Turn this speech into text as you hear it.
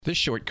The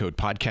Short Code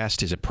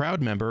Podcast is a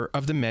proud member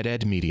of the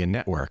MedEd Media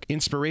Network.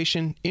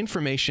 Inspiration,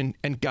 information,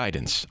 and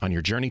guidance on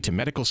your journey to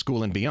medical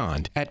school and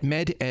beyond at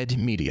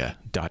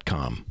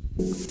mededmedia.com.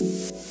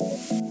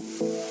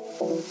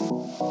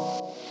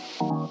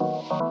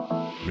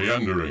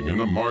 Meandering in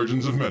the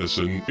margins of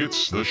medicine,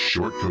 it's the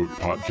Short Code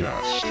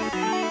Podcast.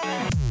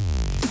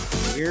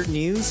 Weird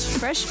news,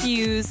 fresh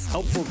views,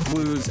 helpful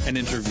clues, and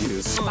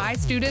interviews. by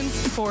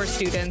students, for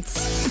students.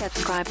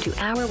 Subscribe to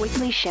our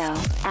weekly show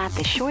at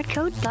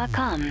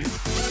theshortcode.com.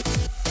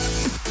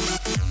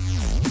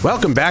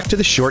 Welcome back to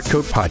the Short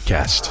Code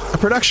Podcast, a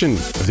production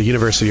of the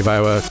University of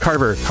Iowa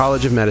Carver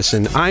College of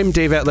Medicine. I'm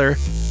Dave Etler,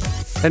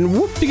 and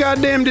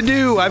whoop-de-goddamn to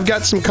do, I've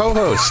got some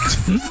co-hosts.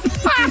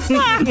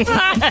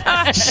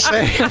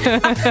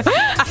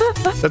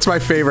 That's my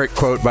favorite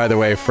quote, by the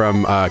way,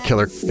 from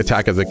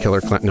Attack of the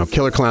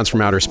Killer Clowns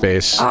from Outer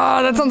Space.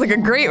 Oh, that sounds like a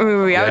great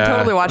movie. I would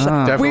totally watch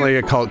that. Definitely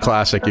a cult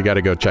classic. You got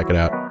to go check it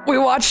out. We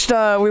watched,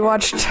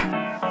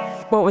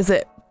 what was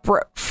it?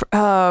 Bro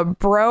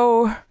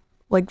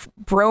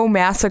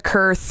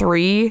Massacre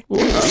 3.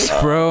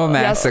 Bro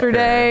Massacre.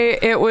 Yesterday,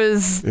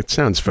 It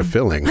sounds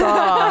fulfilling.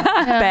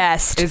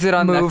 best Is it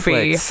on movie.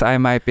 Netflix? I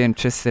might be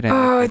interested in it.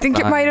 Oh, I think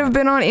it might have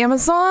been on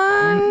Amazon.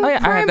 Oh, yeah, I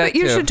Prime, have that but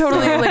you too. should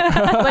totally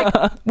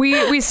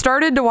we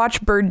started to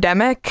watch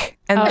Birdemic,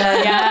 and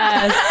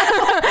then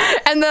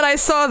and then I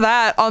saw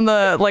that on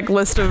the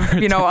list of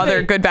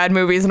other good bad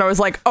movies, and I was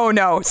like, oh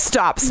no,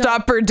 stop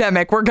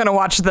Birdemic, we're gonna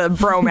watch the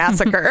Bro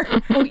Massacre.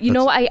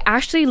 Oh, I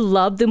actually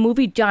love the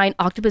movie Giant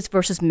Octopus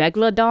versus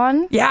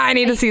Megalodon. Yeah, I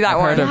need to see that I've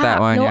one. heard of that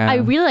one. No, yeah. I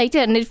really liked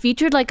it, and it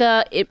featured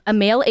a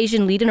male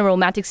Asian lead in a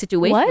romantic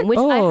situation, which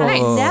I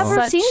had Oh. never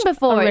Such seen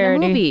before a in a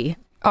rarity. movie.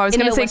 I was In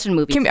gonna a say Western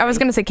movie, I was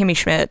sorry. gonna say Kimmy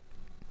Schmidt,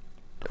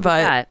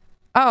 but That.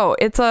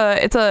 it's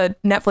a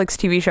Netflix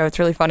TV show. It's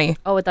really funny.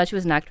 Oh, I thought she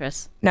was an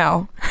actress.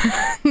 No,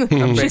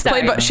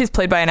 Sorry. she's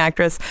played by an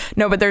actress.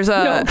 No, but there's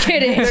a No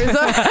kidding.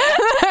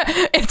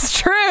 it's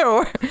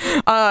true.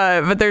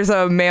 But there's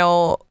a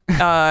male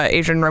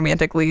Asian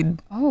romantic lead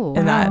Oh,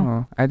 in that.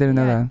 Oh, I didn't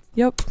know that.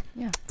 Yep.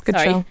 Yeah. Good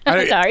Sorry. show.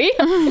 Sorry.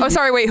 Oh,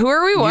 sorry. Wait, who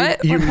are we?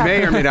 What? You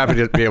may or may not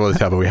be able to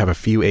tell, but we have a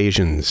few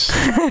Asians.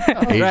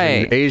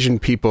 Right. Asian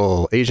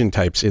people, Asian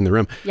types in the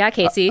room. Yeah,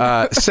 Casey.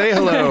 Say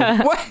hello.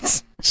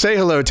 What? Say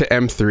hello to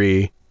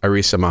M3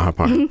 Arisa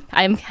Mahapan.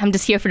 I'm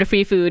just here for the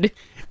free food.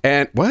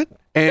 And what?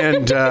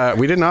 And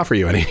we didn't offer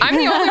you any. I'm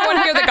the only one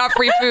here that got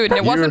free food, and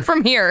it wasn't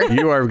from here.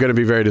 You are going to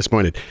be very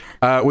disappointed.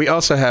 We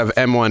also have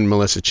M1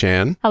 Melissa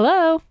Chan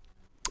Hello.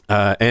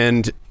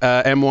 and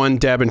M1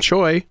 Dab and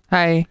Choi,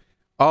 Hi.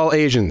 all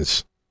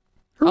Asians.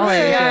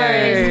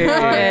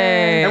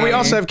 Hooray. And we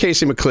also have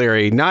Casey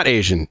McCleary, not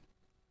Asian,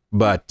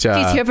 but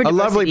She's here for a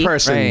lovely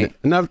diversity.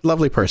 person. Right.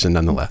 Lovely person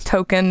nonetheless.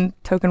 Token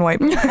white.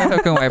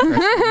 Token white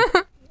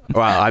person.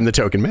 Well, I'm the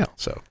token male,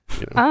 so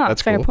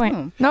that's fair cool.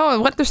 point. No,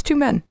 what? There's two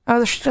men.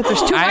 Oh, shit.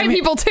 There's two white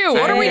people too.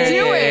 What are we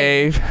doing?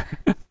 Dave.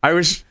 I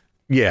was,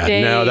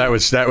 no, that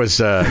was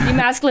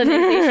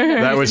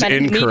Demasculinization. that was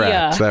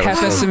incorrect. That was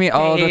Happens to me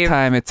all the Dave.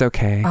 time. It's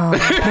okay.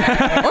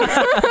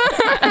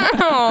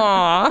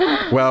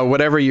 Aw. Well,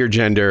 whatever your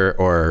gender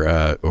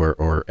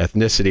or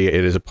ethnicity,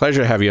 it is a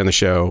pleasure to have you on the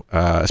show,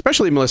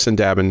 especially Melissa and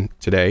Dabin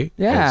today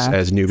Yeah.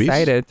 as newbies.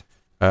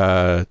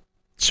 Excited.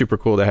 Super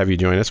cool to have you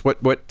join us.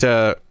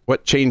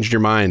 What changed your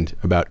mind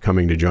about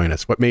coming to join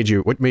us? What made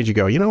you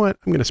go, you know what?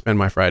 I'm going to spend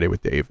my Friday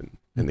with Dave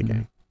and the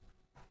gang.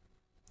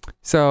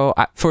 So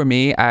for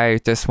me, I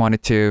just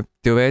wanted to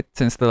do it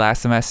since the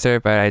last semester,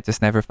 but I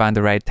just never found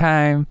the right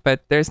time.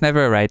 But there's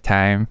never a right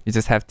time. You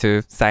just have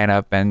to sign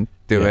up and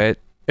do it.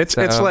 It's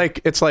So-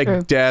 like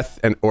True. death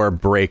or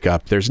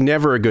breakup. There's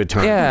never a good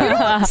time.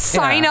 Yeah.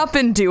 Sign up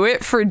and do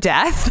it for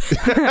death.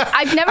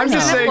 I've never I'm seen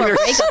just that saying for a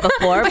there's- breakup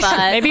before, but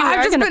Maybe we I've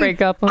are just going to been-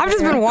 break up. I've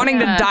just been wanting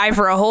to die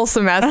for a whole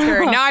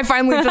semester, and now I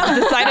finally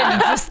just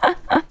decided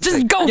to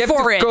just go You have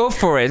for to it. Go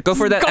for it. Go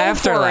for that Go for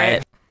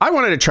afterlife. it. I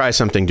wanted to try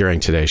something during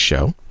today's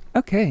show.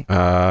 Okay.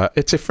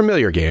 It's a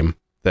familiar game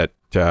that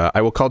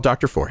I will call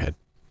Dr. Forehead.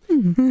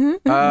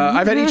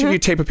 I've had each of you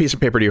tape a piece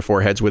of paper to your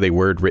foreheads with a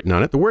word written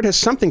on it. The word has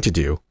something to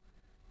do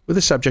with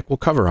the subject we'll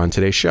cover on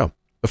today's show.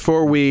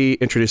 Before we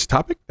introduce the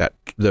topic, that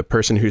the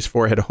person whose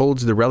forehead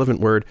holds the relevant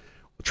word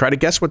will try to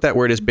guess what that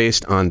word is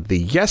based on the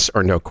yes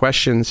or no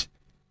questions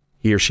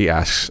he or she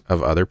asks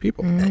of other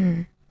people.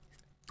 And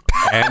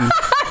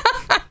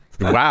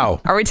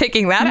wow. Are we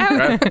taking that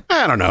out?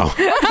 I don't know.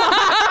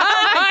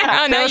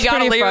 I know you gotta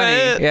Pretty leave funny.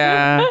 it.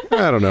 Yeah.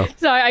 I don't know.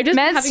 sorry, I just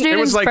Med having,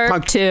 students like burp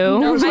punk- too.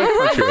 It was like I've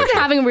punctuation. been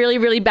having really,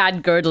 really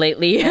bad GERD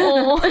lately.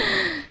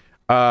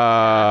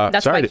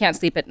 That's why I can't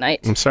sleep at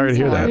night. I'm sorry to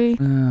hear that. Sorry.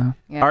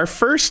 Yeah. Our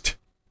first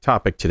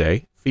topic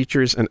today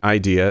features an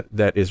idea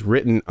that is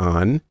written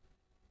on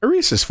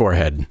Arisa's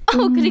forehead.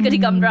 Oh, goody goody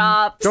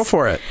gumdrops. Go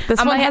for it.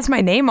 This one has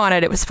my name on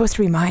it. It was supposed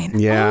to be mine.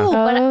 Yeah. Oh,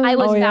 but I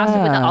was faster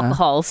with the yeah.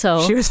 alcohol,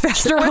 so She was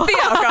faster with the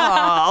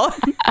alcohol.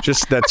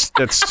 Just that's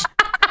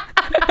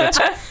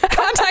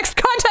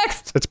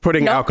Context.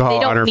 putting Nope, alcohol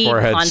they on her don't need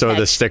forehead so the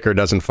context. sticker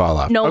doesn't fall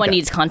off. no one Okay.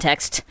 needs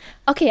context.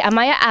 Okay, am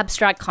I an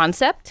abstract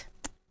concept?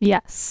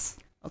 Yes.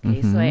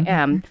 Okay, so I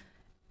am.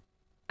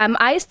 am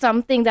I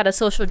something that a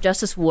social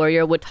justice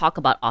warrior would talk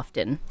about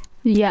often?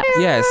 Yes.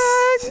 Yes.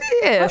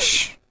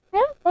 Ish.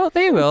 Well,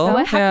 they will. So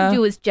it have to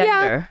do with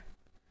gender.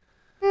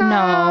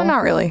 No.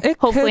 Not really. It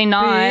Hopefully could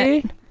not.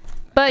 be.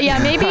 But yeah,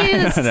 maybe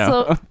it's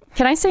know.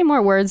 can I say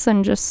more words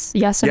than just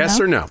yes or Yes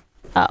no? or no?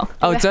 Oh.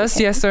 Oh, just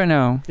yes or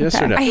no? Yes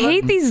Okay. or no? I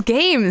hate these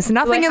games.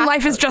 Nothing in have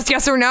life to- is just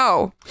yes or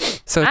no.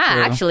 So true.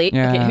 Actually.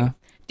 Yeah. Okay.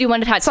 Do you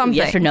want to touch Something.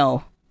 yes or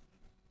no?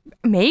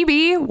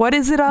 Maybe. What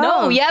is it of?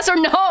 No, yes or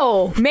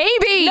no?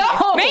 Maybe.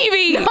 No.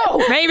 Maybe. No.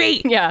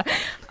 Maybe. Yeah.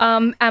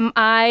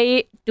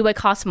 Do I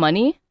cost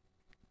money?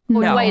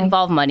 Or No. do I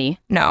involve money?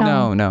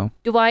 No, no.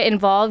 Do I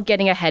involve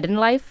getting ahead in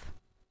life?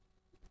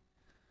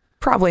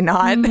 Probably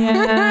not.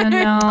 Yeah,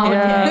 no.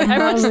 Yeah.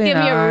 Everyone just give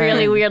me a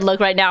really weird look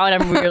right now,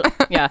 and I'm really,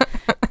 yeah.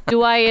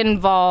 Do I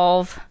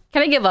involve,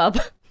 can I give up?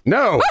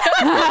 No.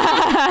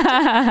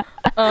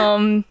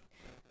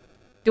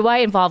 Do I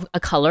involve a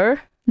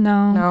color?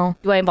 No. No.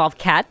 Do I involve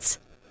cats?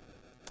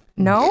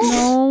 No.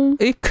 No.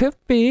 It could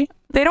be.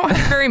 They don't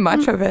have very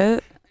much of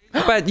it.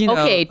 But, you know.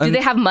 Okay, do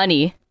they have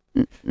money?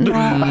 No.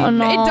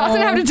 It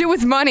doesn't have to do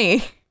with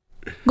money.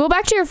 Go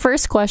back to your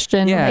first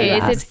question. Yeah. Okay,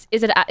 Yeah.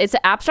 it's an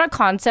abstract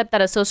concept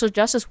that a social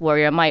justice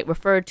warrior might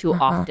refer to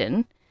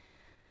often.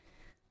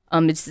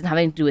 It doesn't have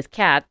anything to do with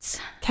cats.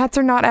 Cats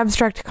are not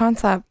abstract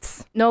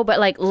concepts. No, but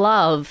like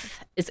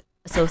love is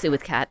associated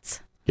with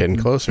cats. Getting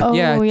closer. Oh,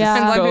 Yeah, yeah.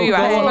 just Depends on who you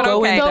ask, but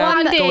go okay. in Go that,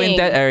 hunting. go in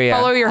that area.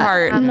 Follow your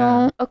heart.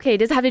 No. Okay,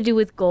 does it have to do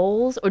with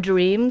goals or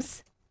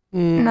dreams?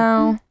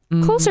 No.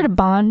 Closer to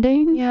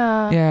bonding.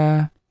 Yeah.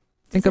 Yeah.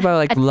 Think about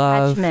like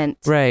love. Attachment.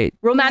 Right.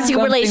 Romantic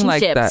Something relationships.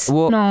 like that.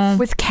 Well, No.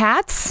 With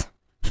cats?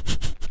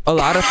 a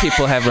lot of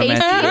people have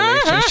romantic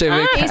relationship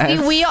with Casey,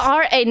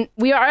 cats.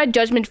 we are a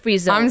judgment-free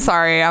zone. I'm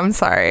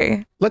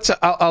sorry. Let's.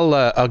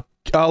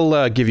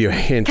 I'll give you a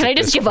hint. Can at I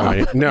just this give up?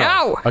 point. No.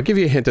 No. I'll give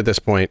you a hint at this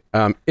point.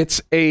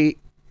 It's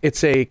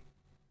a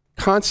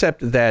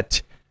concept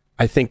that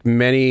I think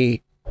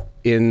many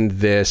in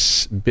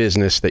this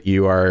business that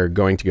you are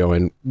going to go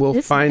in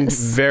will find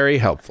very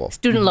helpful.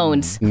 Student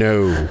loans.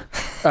 No.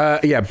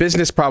 Yeah,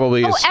 business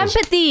probably is.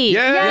 Empathy.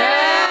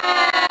 Yeah.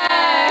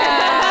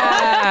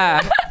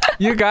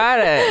 You got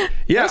it.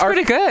 Yeah, That's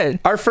pretty good.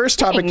 Our first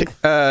topic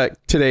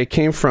today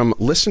came from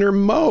listener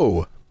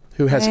Mo,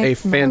 who has a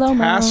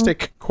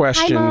fantastic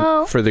question Hi,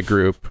 Mo. for the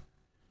group.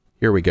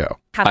 Here we go.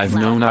 I've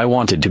known I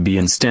wanted to be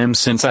in STEM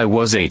since I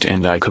was 8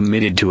 and I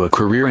committed to a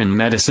career in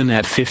medicine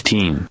at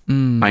 15.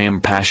 I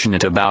am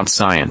passionate about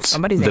science,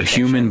 Somebody's the ambitious.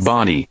 human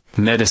body,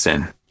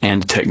 medicine,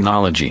 and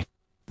technology.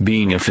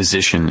 Being a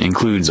physician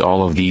includes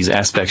all of these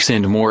aspects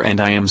and more,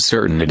 and I am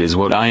certain it is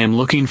what I am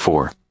looking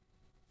for.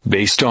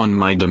 Based on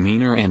my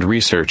demeanor and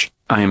research,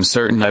 I am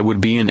certain I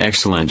would be an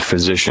excellent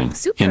physician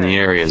in the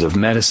areas of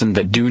medicine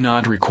that do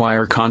not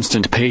require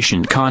constant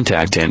patient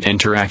contact and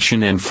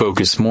interaction and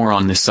focus more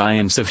on the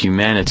science of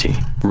humanity,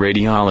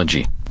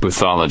 radiology,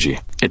 pathology,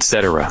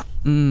 etc.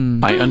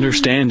 I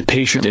understand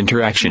patient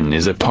interaction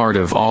is a part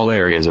of all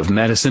areas of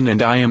medicine,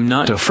 and I am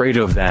not afraid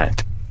of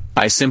that.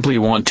 I simply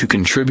want to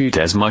contribute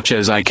as much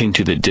as I can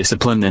to the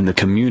discipline and the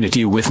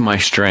community with my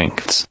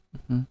strengths.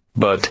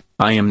 But,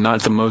 I am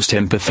not the most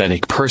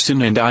empathetic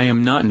person, and I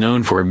am not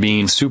known for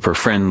being super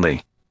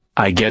friendly.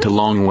 I get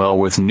along well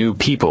with new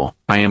people,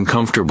 I am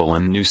comfortable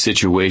in new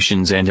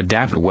situations and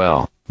adapt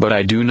well, but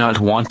I do not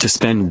want to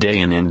spend day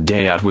in and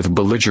day out with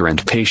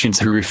belligerent patients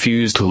who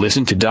refuse to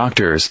listen to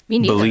doctors, Me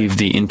neither. believe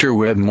the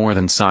interweb more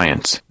than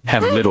science,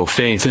 have little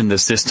faith in the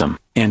system,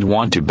 and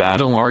want to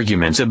battle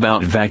arguments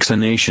about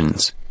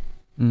vaccinations.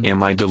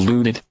 Am I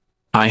deluded?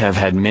 I have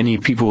had many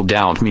people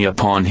doubt me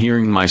upon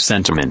hearing my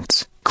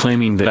sentiments,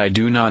 claiming that I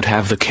do not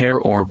have the care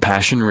or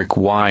passion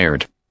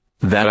required.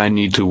 That I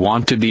need to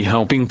want to be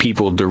helping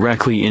people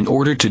directly in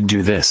order to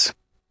do this.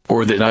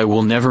 Or that I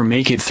will never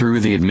make it through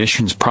the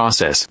admissions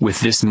process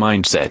with this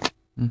mindset.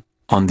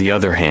 On the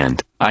other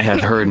hand, I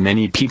have heard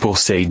many people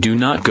say do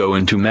not go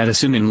into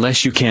medicine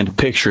unless you can't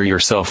picture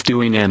yourself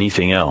doing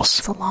anything else.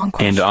 It's a long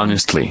question. And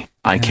honestly,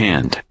 I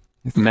can't.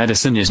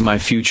 Medicine is my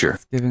future.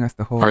 Giving us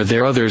the whole. Are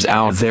there others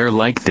out there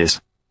like this?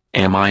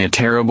 Am I a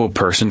terrible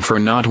person for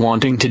not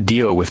wanting to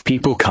deal with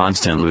people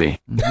constantly?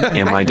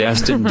 Am I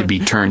destined to be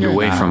turned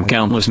away from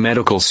countless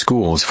medical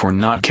schools for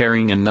not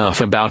caring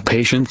enough about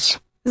patients?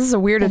 This is a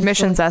weird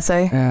admissions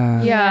essay.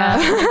 Yeah.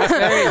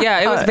 Yeah.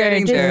 It was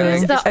very This daring.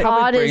 is the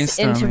Probably oddest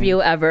brainstorming. interview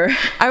ever.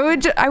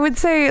 I would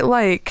say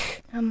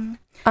like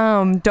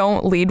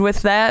don't lead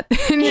with that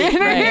in your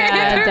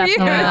Yeah, interview.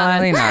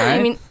 definitely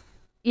not.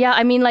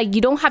 I mean, like,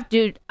 you don't have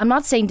to, I'm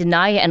not saying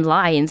deny it and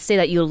lie and say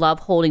that you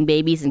love holding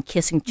babies and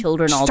kissing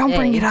children all Just day. don't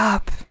bring it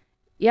up.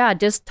 Yeah,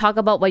 just talk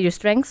about what your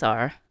strengths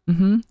are.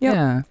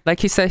 Yeah.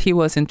 Like he said, he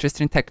was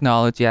interested in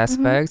technology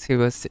aspects. He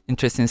was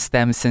interested in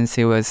STEM since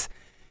he was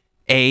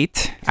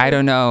 8. I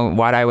don't know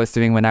what I was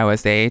doing when I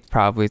was 8.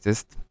 Probably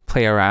just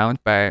play around.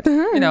 But,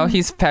 you know,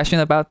 he's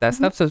passionate about that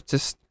stuff. So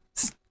just,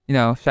 you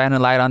know, shine a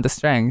light on the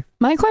strength.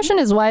 My question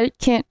is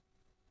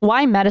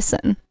why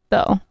medicine?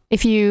 though,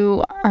 if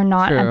you are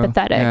not True.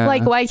 empathetic. Yeah.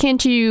 Like, why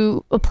can't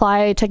you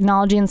apply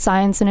technology and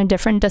science in a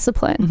different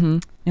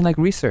discipline? In like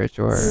research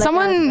or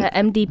Someone- like a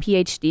MD,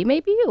 PhD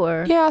maybe,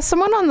 or Yeah,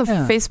 someone on the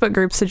Yeah. Facebook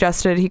group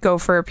suggested he go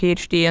for a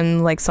PhD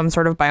in like some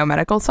sort of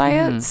biomedical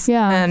science.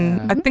 Yeah.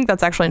 And I think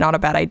that's actually not a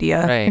bad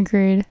idea. right.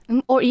 Agreed.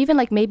 or even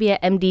like maybe a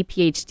MD,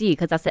 PhD,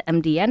 because that's the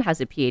MDN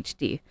has a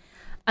PhD.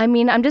 I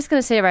mean, I'm just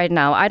gonna say right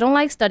now, I don't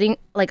like studying.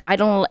 Like, I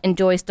don't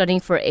enjoy studying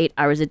for 8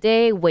 hours a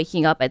day,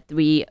 waking up at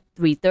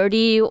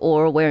 3:30,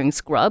 or wearing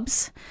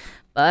scrubs.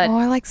 But Oh,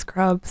 I like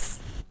scrubs.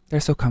 They're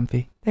so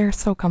comfy. They're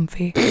so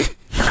comfy.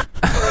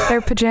 They're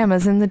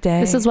pajamas in the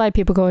day. This is why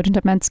people go into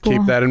med school.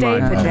 Keep that in day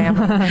mind.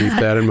 pajamas. Keep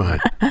that in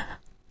mind.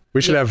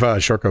 We should have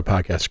Short Coat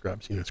Podcast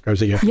scrubs. Scrubs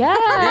that you have. Yeah,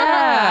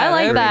 I like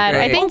that'd be that.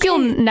 I great. think you'll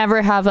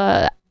never have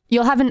a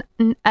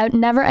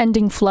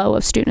never-ending flow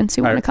of students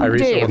who want to come.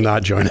 Irisa will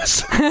not join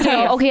us.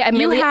 okay, I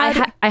mean,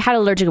 had- I had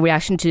allergic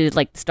reaction to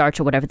like starch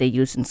or whatever they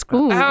use in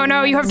scrubs. Oh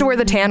no, you have to wear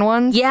the tan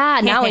ones? Yeah,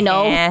 now I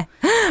know.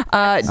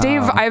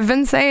 Dave, I've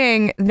been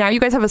saying, now you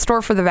guys have a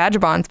store for the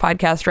Vagabonds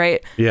podcast,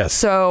 right? Yes.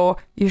 So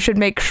you should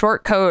make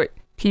Short Coat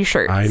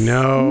t-shirts. I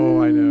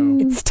know.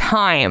 It's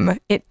time.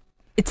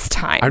 It's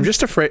time. I'm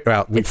just afraid.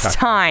 Well, It's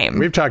time.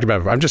 We've talked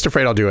about it. I'm just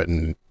afraid I'll do it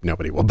and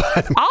nobody will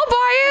buy them. I'll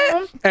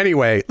buy it.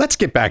 Anyway, let's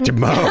get back to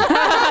Mo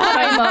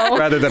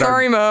rather than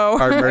Sorry, Mo.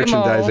 our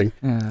merchandising.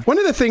 Yeah. One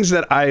of the things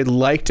that I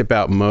liked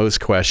about Mo's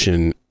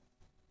question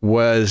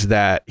was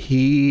that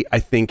he, I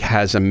think,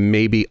 has a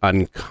maybe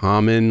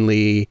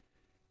uncommonly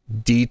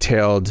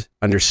detailed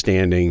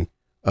understanding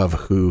of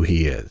who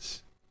he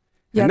is.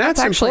 Yeah, and that's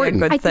actually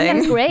important. a good I think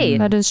that's thing. great.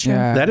 That is true.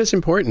 Yeah. That is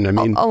important. I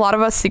mean, A lot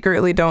of us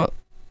secretly don't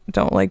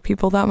like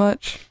people that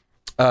much.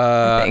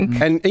 think.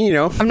 and you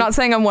know, I'm not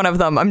saying I'm one of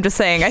them. I'm just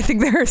saying I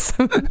think there are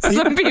some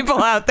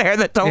people out there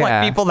that don't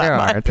like people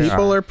that much.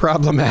 people are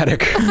problematic,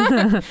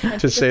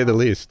 to say the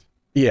least.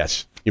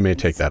 Yes, you may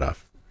take that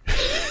off.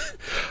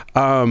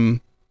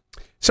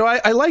 So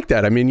I like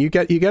that. I mean, you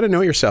got to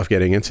know yourself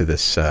getting into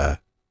this Yeah.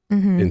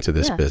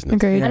 business.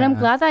 Agreed. And I'm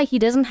glad that he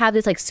doesn't have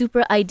this like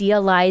super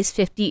idealized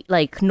 50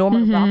 like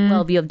Norman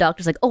Rockwell view of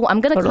doctors. Like, oh, I'm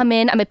gonna come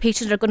in, and my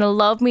patients are gonna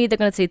love me. They're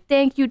gonna say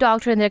thank you,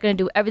 doctor, and they're gonna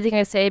do everything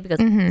I say because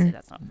obviously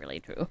that's not really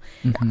true.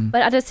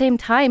 But at the same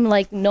time,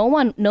 like no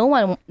one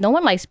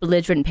likes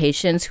belligerent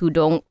patients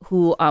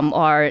who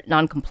are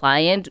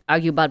non-compliant,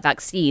 argue about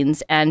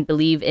vaccines, and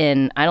believe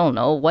in I don't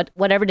know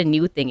whatever the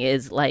new thing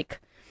is like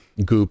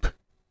Goop.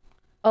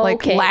 oh, Like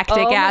okay. lactic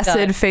Oh my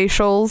acid God.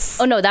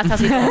 facials. Oh no, that's how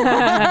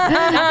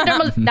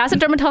that's a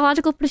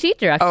dermatological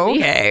procedure. Actually,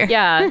 Okay.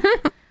 Yeah.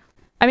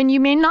 I mean, you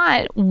may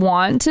not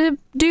want to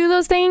do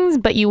those things,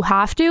 but you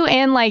have to.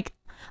 And like,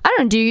 I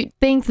don't know, do you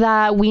think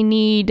that we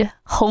need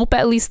hope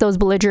at least those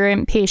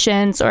belligerent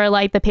patients or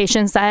like the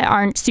patients that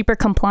aren't super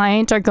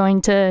compliant are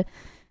going to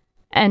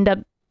end up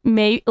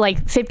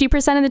like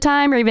 50% of the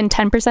time or even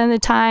 10% of the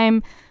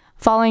time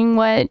following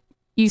what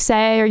you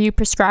say or you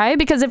prescribe?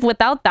 Because if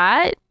without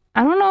that,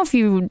 I don't know if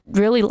you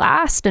really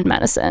last in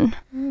medicine.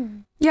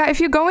 Yeah, if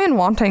you go in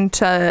wanting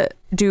to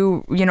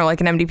do, like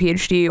an MD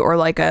PhD or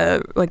like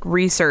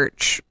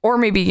research or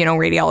maybe,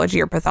 radiology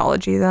or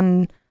pathology,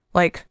 then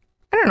like,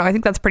 I don't know, I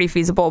think that's pretty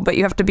feasible, but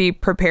you have to be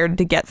prepared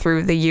to get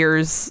through the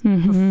years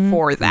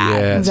before that.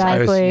 Yes,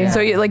 Exactly. So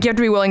you have to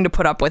be willing to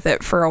put up with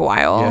it for a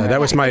while. Yeah, that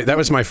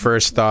was my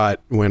first thought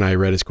when I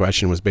read his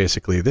question was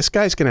basically, this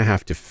guy's going to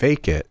have to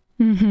fake it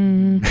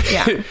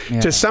Yeah.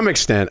 to some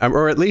extent,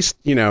 or at least,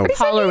 He said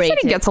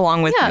he gets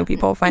along with Yeah. new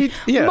people fine.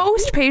 Yeah.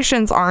 Most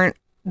patients aren't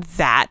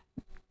that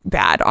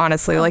bad,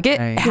 honestly. Like it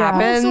Right.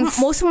 happens.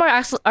 Most of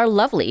them are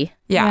lovely.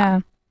 Yeah.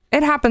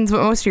 It happens,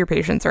 but most of your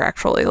patients are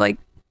actually like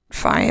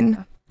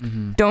fine.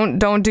 Don't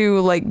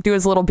do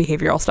as little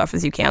behavioral stuff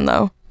as you can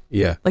though.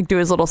 Yeah. Like do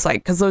as little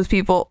psych, because those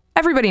people,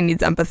 everybody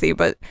needs empathy,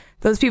 but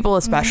those people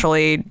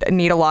especially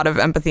need a lot of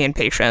empathy and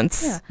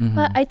patience. Yeah.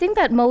 But I think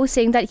that Mo is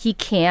saying that he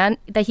can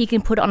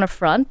put on a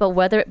front,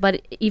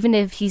 but even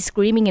if he's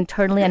screaming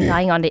internally and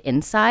dying on the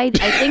inside,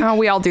 I think Oh,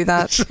 we all do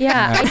that.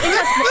 yeah,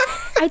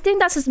 I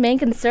think that's his main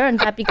concern,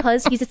 that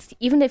because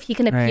even if he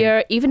can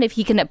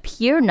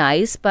appear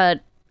nice, but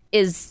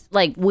is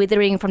like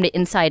withering from the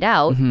inside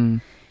out.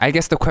 I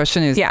guess the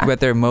question is Yeah.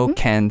 whether Mo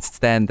can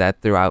stand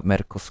that throughout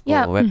medical school,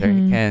 Yeah. whether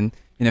he can,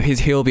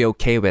 he'll be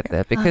okay with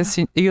it because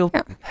you'll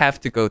have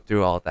to go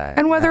through all that.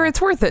 And whether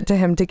it's worth it to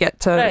him to get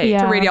to, Right. to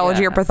Yeah. radiology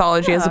or Yeah.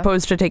 pathology as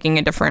opposed to taking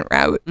a different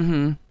route.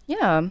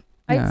 Yeah.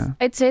 Yeah.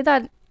 I'd say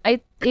that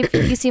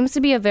he seems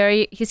to be a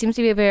very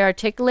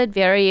articulate,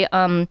 very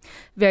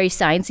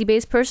sciencey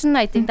based person.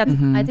 I think that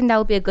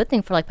would be a good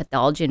thing for like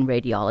pathology and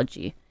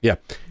radiology. Yeah.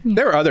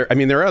 There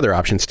are other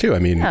options too. I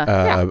mean,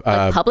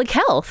 Like public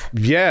health.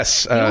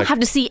 yes. You don't have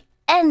to see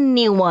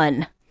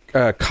anyone.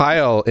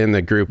 Kyle in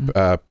the group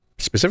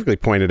specifically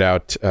pointed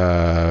out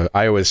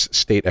Iowa's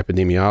state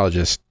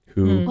epidemiologist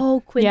who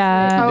Oh, Quinn.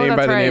 Yeah. named that's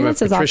by the right. name of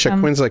This is Patricia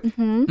awesome. Quinlisk,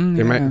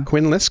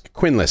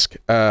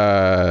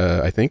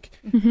 I think.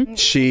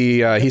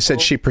 He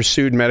said she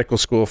pursued medical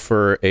school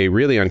for a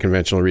really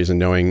unconventional reason,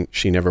 knowing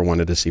she never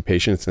wanted to see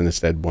patients and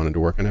instead wanted to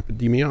work on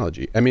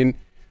epidemiology. I mean,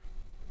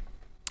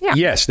 Yeah.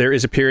 Yes, there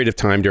is a period of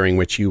time during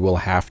which you will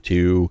have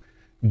to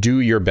do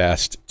your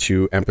best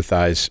to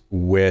empathize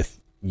with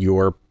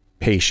your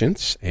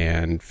patients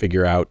and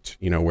figure out,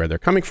 where they're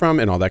coming from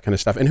and all that kind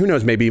of stuff. And who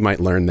knows, maybe you might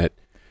learn that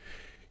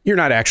you're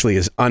not actually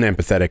as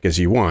unempathetic as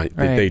you want.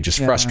 Right. They just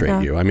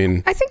frustrate you. I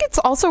mean, I think it's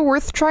also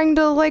worth trying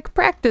to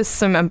practice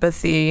some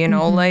empathy,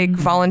 like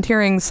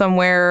volunteering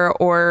somewhere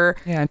or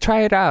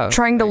try it out.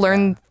 Trying to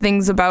learn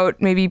things about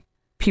maybe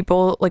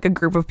people, like a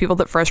group of people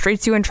that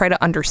frustrates you and try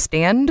to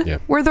understand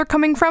where they're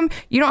coming from.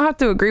 You don't have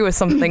to agree with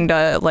something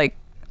to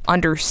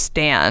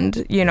understand,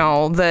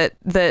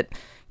 that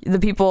the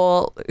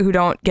people who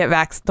don't get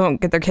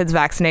their kids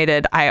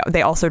vaccinated,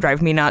 they also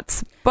drive me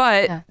nuts.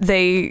 But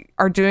they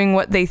are doing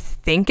what they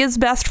think is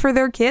best for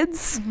their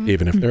kids,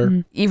 even if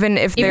they're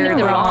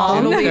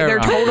wrong. They're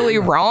totally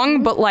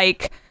wrong. But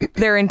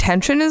their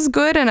intention is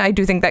good, and I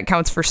do think that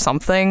counts for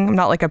something. I'm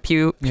not like a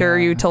pure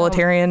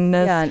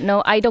utilitarianness. Yeah,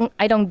 no, I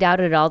don't doubt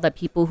at all that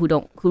people who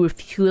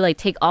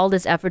take all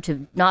this effort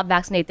to not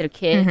vaccinate their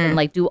kids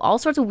and do all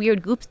sorts of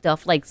weird goop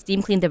stuff, like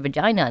steam clean their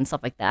vagina and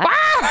stuff like that.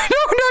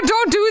 No,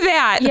 don't do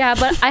that. Yeah,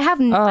 but I have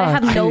no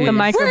the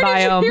microbiome.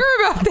 Where did you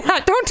hear about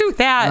that? Don't do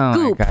that.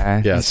 Goop.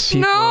 Yes.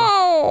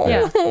 No.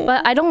 Yeah,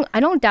 but I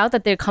don't doubt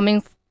that they're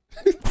coming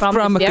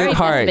from a good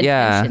heart.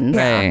 Yeah.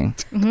 Right.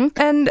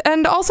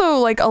 And also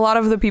a lot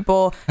of the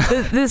people.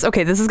 This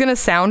is gonna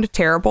sound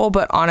terrible,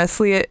 but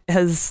honestly, it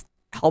has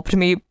helped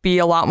me be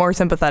a lot more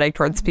sympathetic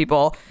towards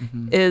people.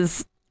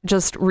 Is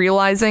just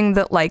realizing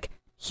that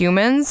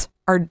humans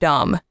are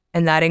dumb.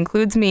 And that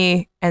includes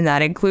me, and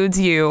that includes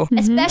you,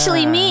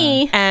 especially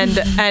me. And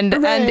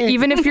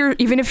even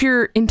if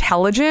you're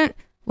intelligent,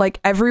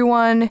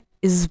 everyone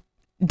is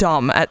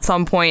dumb at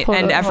some point,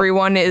 and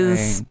everyone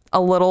is a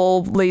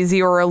little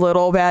lazy or a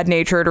little bad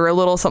natured or a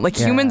little something.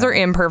 Humans are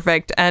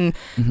imperfect, and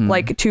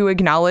to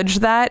acknowledge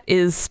that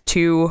is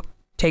to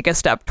take a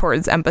step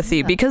towards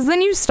empathy, because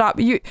then you stop.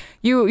 You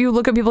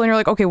look at people and you're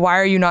like, okay, why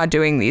are you not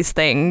doing these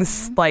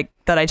things that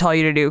I tell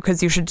you to do?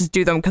 Because you should just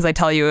do them because I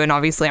tell you, and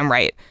obviously I'm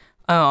right.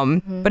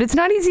 But it's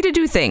not easy to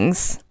do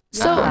things.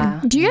 So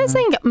do you guys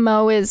think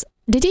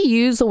did he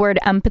use the word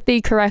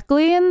empathy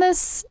correctly in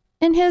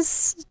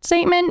his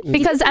statement?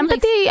 Because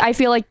empathy, I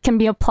feel can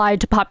be applied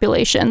to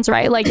populations,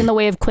 right? In the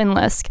way of Quinn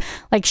Lisk,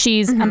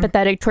 she's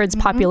empathetic towards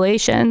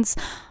populations.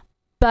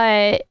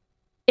 But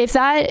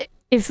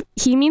if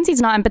he means he's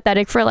not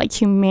empathetic for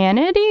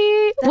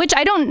humanity, which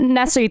I don't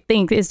necessarily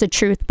think is the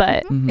truth,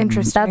 but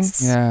interesting.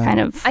 That's kind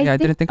of I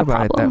didn't think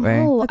about it that way.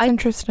 Oh, that's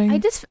interesting.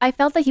 I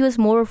felt that he was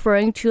more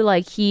referring to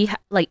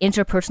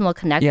interpersonal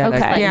connection.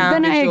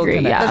 Then I agree.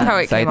 Yeah, that's how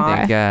it came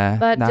off.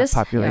 But not just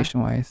population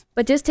wise.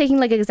 But just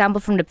taking an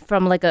example from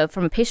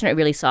a patient I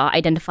really saw,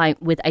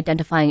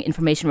 identifying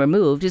information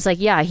removed, is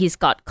he's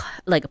got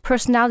a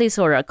personality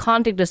disorder, a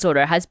conduct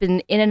disorder, has been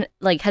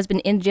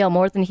in jail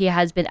more than he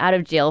has been out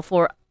of jail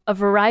for a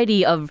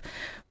variety of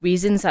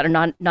reasons that are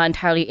not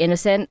entirely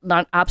innocent,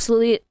 not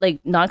absolutely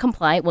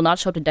non-compliant, will not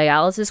show up to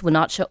dialysis,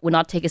 will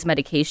not take his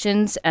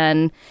medications,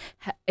 and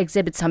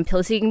exhibit some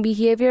pill-seeking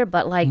behavior.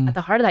 But at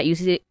the heart of that, you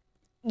see,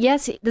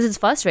 yes, this is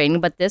frustrating,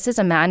 but this is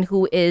a man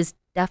who is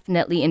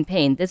definitely in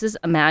pain. This is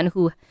a man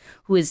who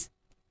is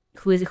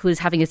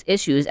having his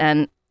issues,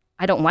 and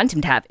I don't want him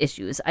to have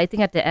issues. I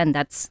think at the end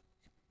that's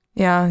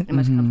pretty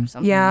much comes from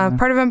something. Yeah,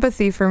 part of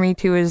empathy for me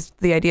too is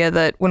the idea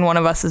that when one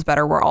of us is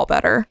better, we're all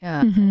better.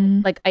 Yeah,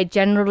 I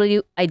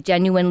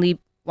genuinely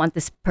want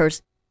this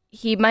person.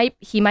 He might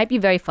be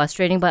very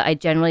frustrating, but I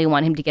genuinely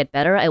want him to get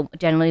better. I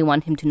genuinely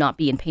want him to not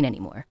be in pain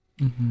anymore.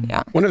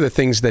 Yeah. One of the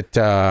things that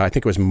I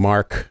think it was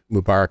Mark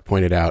Mubarak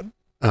pointed out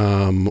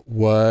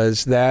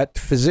was that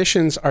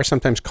physicians are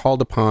sometimes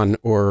called upon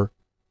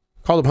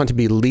to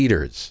be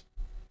leaders,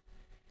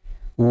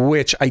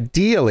 which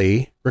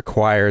ideally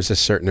requires a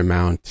certain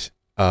amount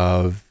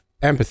of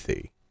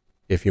empathy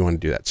if you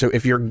want to do that. So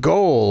if your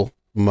goal,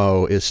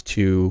 Mo, is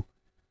to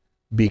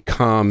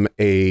become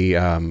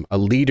a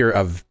leader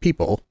of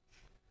people,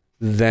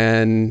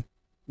 then,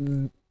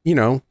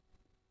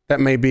 that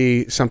may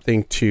be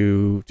something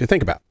to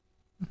think about.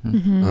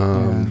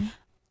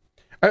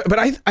 But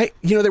I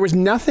there was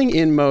nothing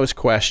in Mo's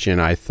question,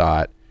 I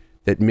thought,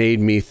 that made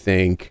me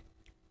think,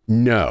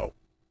 no,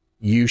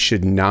 you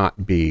should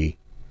not be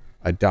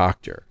a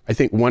doctor. I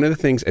think one of the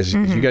things, as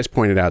you guys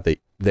pointed out,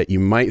 that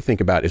you might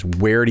think about is,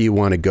 where do you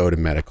want to go to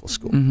medical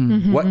school?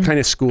 What kind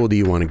of school do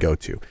you want to go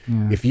to?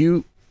 If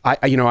you,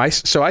 I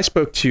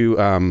spoke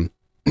to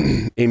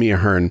Amy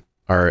Ahern,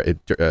 our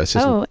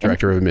assistant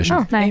director of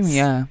admissions. Oh, nice.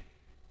 Yeah.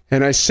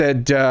 And I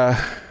said, I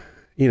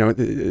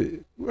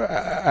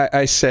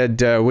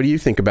said, what do you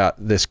think about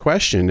this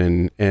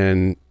question?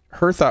 And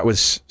her thought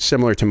was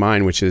similar to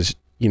mine, which is,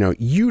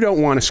 you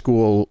don't want a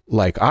school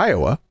like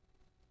Iowa,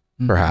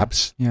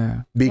 perhaps,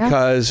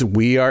 because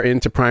we are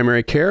into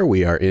primary care,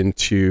 we are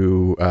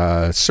into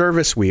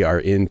service, we are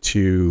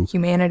into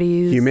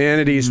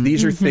humanities.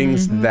 These are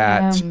things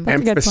that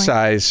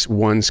emphasize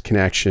one's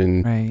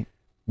connection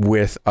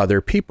with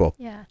other people.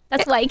 Yeah,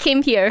 that's why I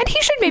came here. And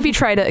he should maybe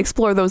try to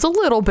explore those a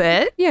little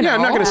bit. Yeah,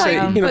 I'm not going to say,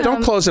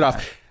 don't close it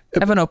off.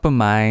 have an open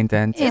mind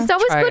and It's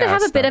always try good to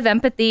out have a bit stuff. of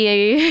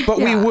empathy. But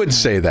we would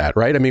say that,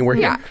 right? I mean, we're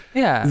here.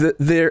 Yeah.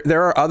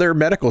 There are other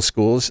medical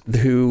schools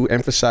who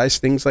emphasize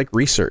things like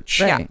research.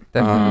 Right.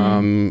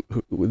 Definitely.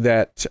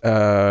 That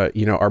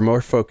are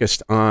more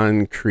focused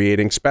on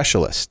creating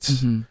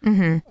specialists,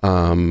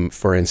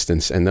 for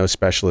instance, and those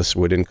specialists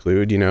would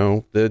include,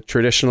 the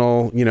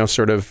traditional,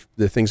 sort of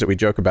the things that we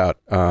joke about,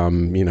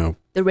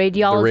 The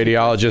radiologist. the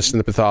radiologist and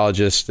the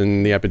pathologist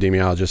and the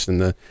epidemiologist and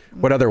the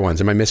what other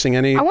ones? Am I missing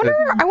any? I wonder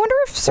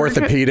if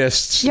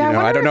Orthopedists. Yeah,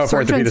 I don't know if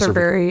surgeons orthopedists are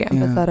very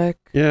empathetic.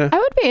 Yeah. I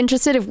would be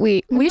interested if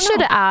we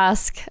should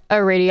ask a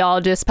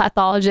radiologist,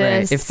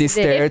 pathologist, Right. If the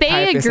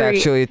stereotype is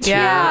actually true.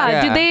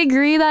 Yeah. Do they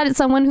agree that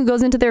someone who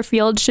goes into their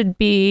field should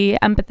be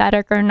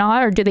empathetic or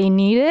not, or do they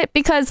need it?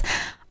 Because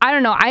I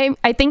don't know.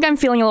 I think I'm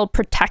feeling a little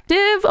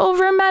protective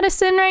over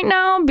medicine right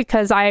now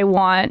because I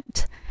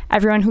want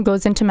everyone who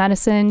goes into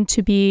medicine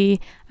to be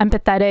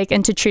empathetic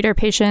and to treat our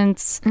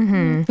patients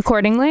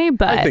accordingly.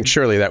 But I think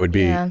surely that would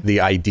be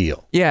the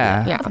ideal.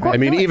 Yeah. I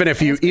mean, even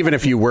if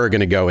you were going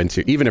to go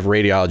into, even if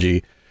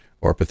radiology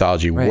or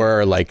pathology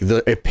were like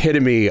the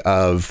epitome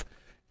of,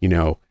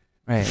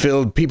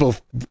 filled people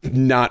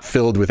not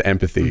filled with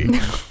empathy,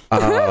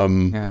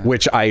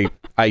 which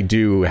I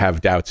do have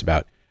doubts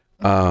about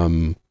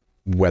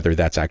whether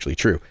that's actually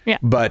true. Yeah.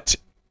 But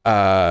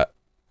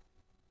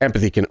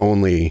empathy can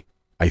only,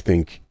 I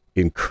think,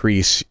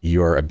 increase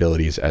your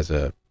abilities as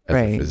a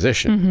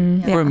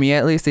physician. For me,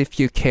 at least, if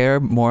you care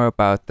more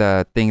about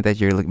the thing that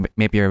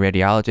maybe you're a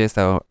radiologist,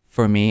 so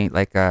for me,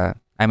 like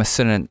I'm a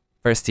student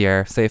first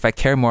year, so if I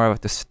care more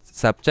about the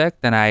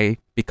subject, then I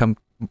become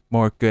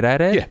more good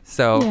at it. Yeah.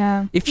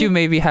 So if you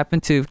maybe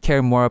happen to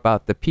care more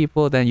about the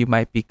people, then you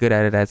might be good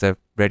at it as a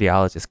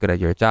radiologist, good at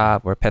your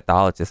job, or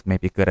pathologist,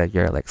 maybe good at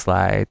your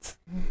slides.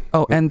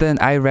 Oh, and then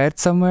I read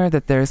somewhere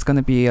that there's going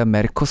to be a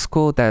medical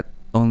school that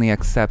only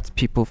accepts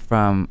people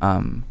from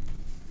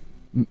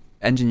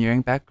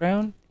engineering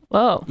background.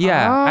 whoa.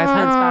 Yeah,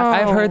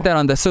 I've heard that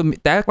on the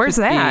Where's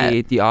could that?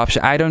 be the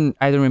option. I don't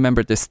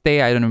remember the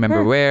state. I don't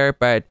remember where,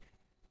 but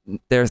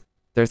there's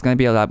going to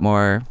be a lot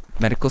more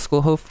medical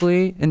school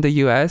hopefully in the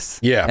US.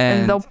 Yeah.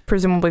 And they'll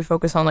presumably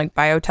focus on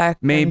biotech.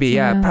 Maybe,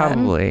 and-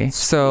 probably.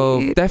 So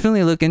Sweet.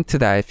 definitely look into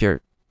that if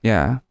you're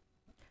And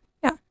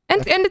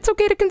it's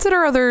okay to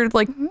consider other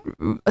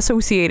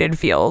associated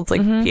fields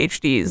like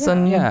PhDs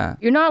and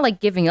You're not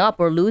giving up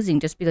or losing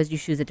just because you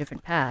choose a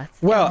different path.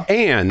 Well,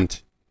 and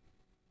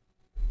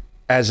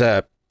as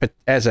a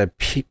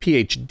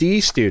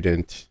PhD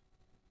student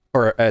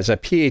or as a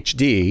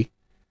PhD,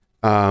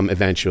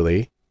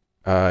 eventually,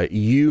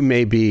 you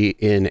may be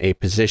in a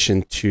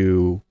position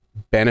to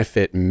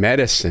benefit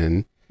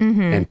medicine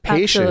and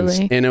patients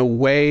absolutely. in a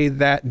way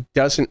that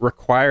doesn't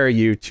require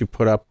you to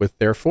put up with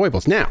their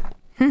foibles. Now,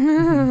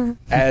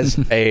 as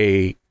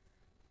a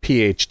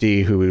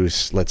PhD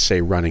who's, let's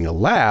say, running a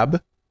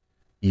lab,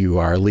 you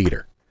are a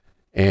leader.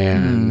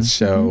 And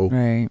so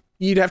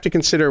you'd have to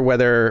consider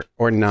whether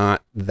or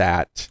not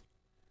that,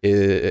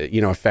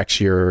 affects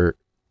your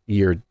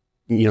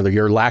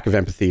lack of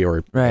empathy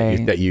or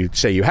that you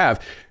say you have,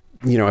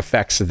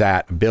 affects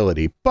that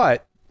ability.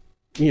 But,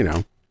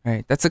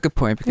 Right. That's a good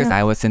point because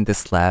I was in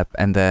this lab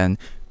and then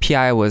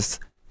PI was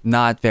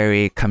not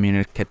very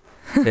communicative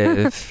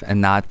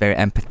and not very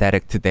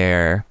empathetic to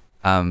their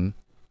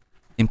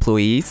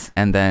employees,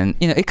 and then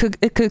it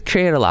could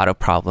create a lot of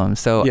problems.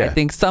 So I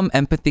think some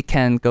empathy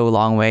can go a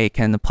long way. It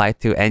can apply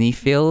to any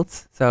field.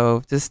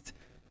 So just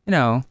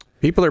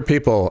people are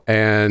people,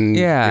 and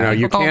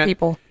you can't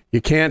people.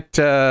 You can't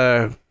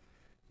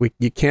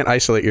you can't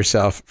isolate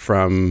yourself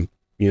from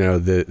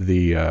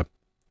the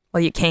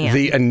Well, you can.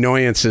 the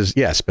annoyances.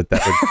 Yes, but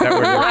that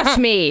would Watch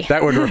me.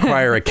 that would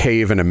require a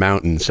cave and a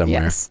mountain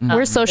somewhere. Yes.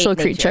 We're social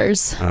hate nature.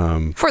 creatures.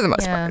 For the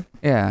most Yeah. part.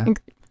 yeah.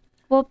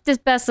 Well,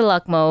 just best of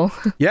luck, Mo.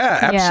 Yeah,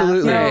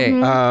 absolutely.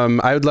 Right.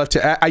 I would love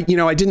to. I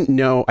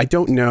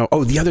don't know.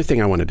 Oh, the other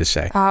thing I wanted to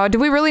say. Do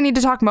we really need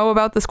to talk Mo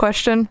about this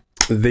question?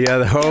 The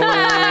other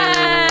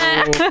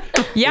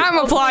Yeah, I'm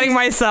applauding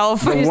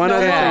myself. the one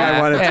other thing I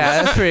wanted to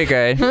Yeah, that's pretty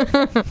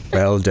good.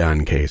 Well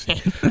done,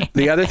 Casey.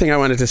 The other thing I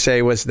wanted to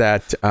say was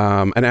that,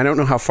 and I don't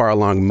know how far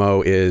along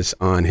Mo is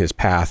on his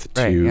path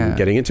to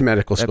getting into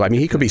medical school. I mean,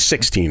 he could be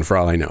 16 for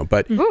all I know,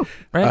 but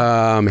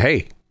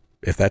hey,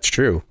 if that's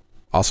true,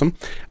 awesome.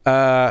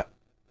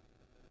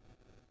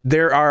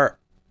 There are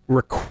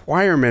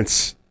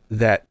requirements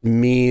that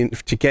mean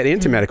to get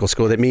into medical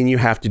school that mean you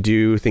have to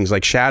do things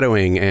like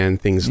shadowing and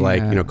things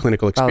like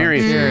clinical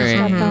experiences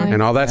Volunteering.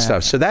 and all that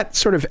stuff. So that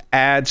sort of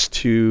adds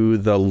to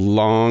the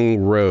long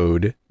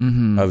road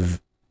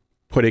of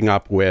putting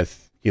up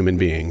with human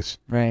beings.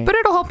 Right. But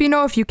it'll help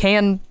if you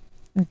can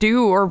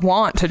do or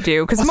want to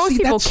do. Because most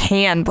people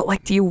can,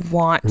 but do you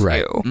want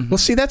Right. to? Well,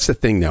 see, that's the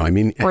thing, though. I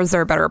mean, Or is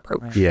there a better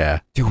approach? yeah,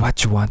 do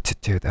what you want to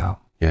do, though.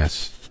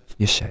 yes.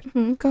 You should.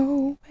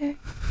 Go back.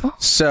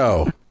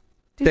 So,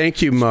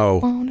 thank you,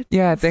 Mo,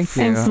 Yeah, thank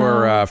you.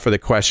 for the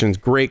questions.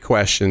 Great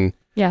question.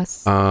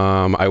 Yes.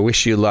 I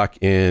wish you luck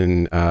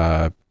in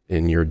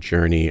your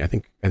journey. I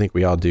think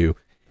we all do.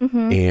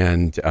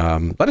 And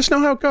let us know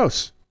how it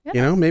goes.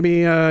 You know,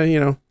 maybe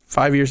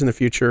 5 years in the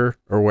future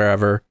or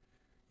wherever,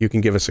 you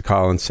can give us a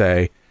call and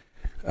say,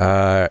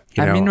 I'm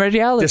in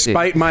radiology.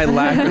 Despite my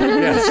lack of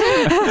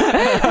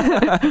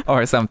yes.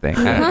 or something.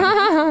 I don't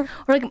know.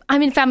 Or like,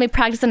 I'm in family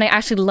practice and I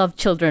actually love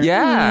children.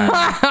 Yeah.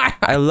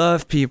 I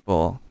love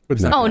people.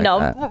 Oh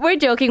no, we're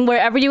joking.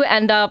 Wherever you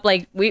end up,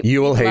 like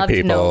you will hate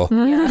people.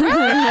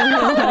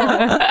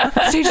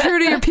 Stay true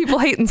to your people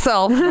hating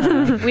self.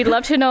 We'd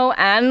love to know,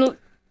 and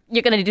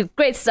you're gonna do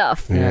great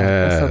stuff.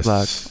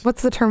 Yes.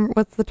 What's the term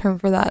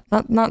for that?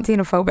 Not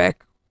xenophobic.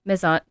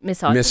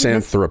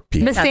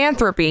 Misanthropy.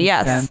 Misanthropy.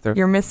 Yes.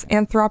 Your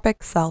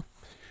misanthropic self.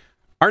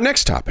 Our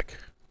next topic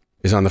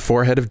is on the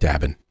forehead of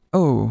Dabin.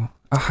 Oh,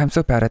 I'm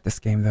so bad at this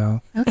game,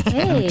 though.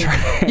 Okay.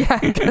 Yeah,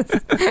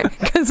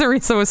 because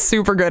Arisa was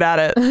super good at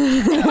it.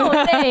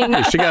 Oh,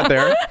 thanks. She got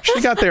there.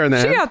 She got there in the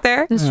end. She got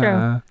there. That's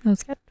true.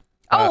 That's good.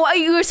 Oh,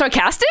 you were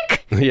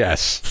sarcastic?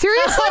 Yes.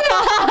 Seriously?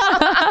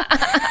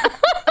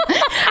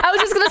 I was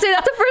just gonna say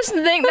that's the first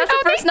thing. That's the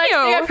first nice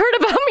thing I've heard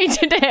about me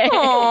today.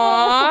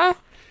 Aww.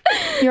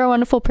 You're a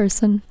wonderful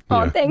person.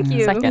 Oh, thank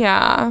you. Second.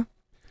 Yeah.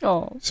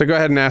 Oh. So go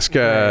ahead and ask or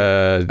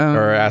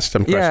ask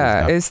some questions.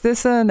 Yeah. now. Is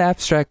this an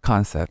abstract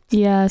concept?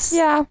 Yes.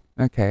 Yeah.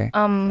 Okay.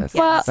 That's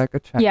well, like a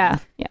trend.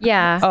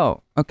 Yeah.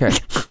 Oh, okay.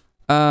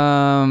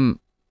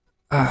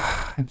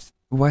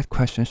 What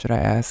question should I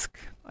ask?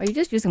 Are you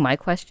just using my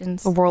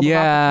questions? The world of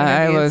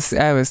I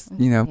opportunities.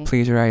 was,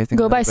 plagiarizing.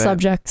 Go a by little bit.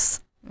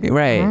 subjects.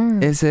 Right.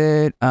 Is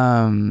it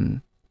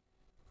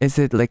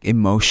like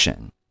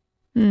emotion?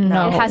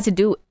 No. It has to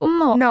do.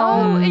 No. No.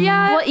 Oh,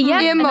 yeah. Well,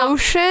 yeah.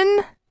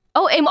 Emotion?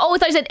 Oh, I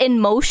thought you said in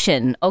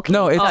motion. Okay.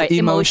 No, it's All right,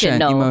 emotion.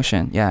 No.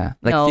 Emotion. Yeah.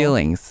 Like No.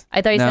 feelings.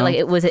 I thought you said No. like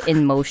it was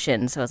in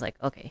motion. So I was like,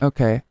 okay.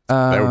 Okay.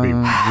 That would be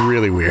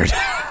really weird.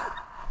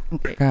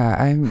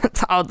 God,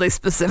 That's oddly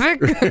specific.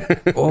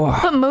 oh,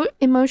 But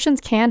emotions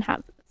can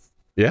have this.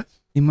 Yes.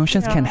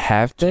 emotions can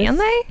have this. Can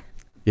they?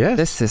 Yes.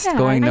 This is Yeah,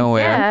 going I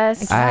nowhere.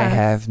 guess. I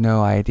have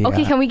no idea.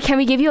 Okay, can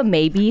we give you a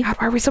maybe? God,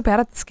 why are we so bad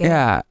at this game?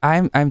 Yeah,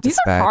 I'm just These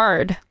are bad.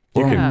 hard.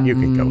 You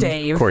can go.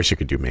 Dave. Of course, you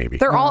could do maybe.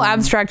 They're all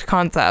abstract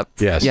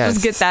concepts. Yes. Yes.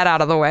 Just get that out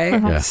of the way.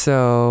 Yeah.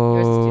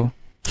 So,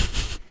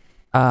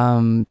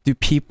 do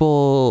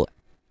people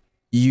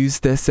use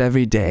this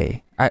every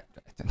day?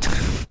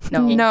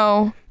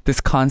 No. This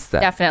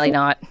concept. Definitely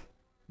not.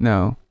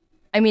 No.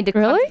 I mean, the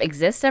Really? concept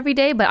exists every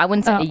day, but I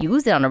wouldn't say I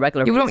use it on a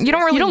regular You basis.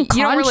 don't really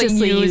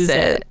consciously use use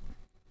it.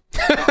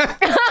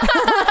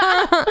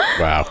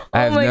 Wow.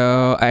 I have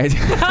no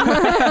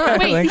idea.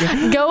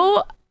 Wait,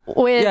 go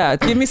with. Yeah,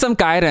 give me some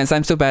guidance.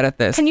 I'm so bad at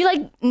this. Can you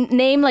like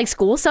name like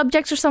school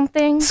subjects or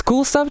something?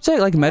 School subject?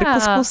 Like medical Yeah.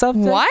 school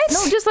subject? What?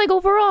 No, just like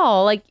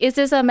overall. Like, is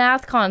this a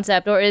math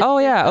concept or is? Oh,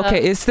 yeah. this a-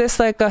 Okay. Is this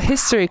like a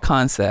history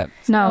concept?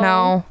 No.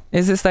 No.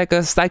 Is this like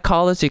a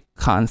psychology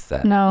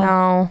concept?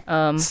 No.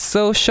 No.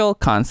 Social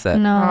concept?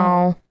 No.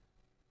 No.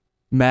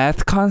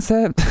 Math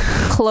concept?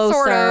 Closer.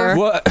 Sort of.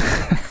 What?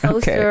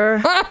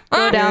 Closer.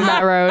 Go down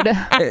that road.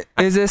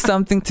 Is this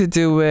something to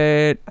do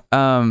with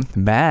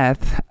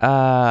math?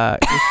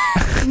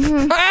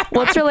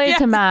 What's related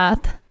to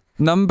math?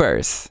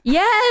 Numbers?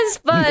 Yes,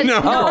 but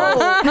No.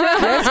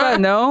 Yes,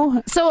 but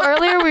no. So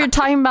earlier we were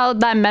talking about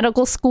that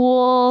medical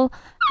school.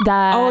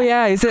 That Oh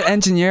yeah, is it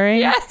engineering?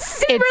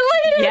 Yes, it's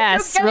related.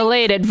 Yes, Okay.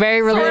 related.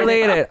 Very related.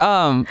 Related.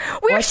 we're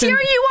what's in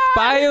cheering you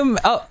on.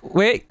 Oh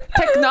wait,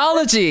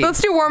 technology.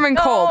 Let's do warm and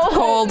cold.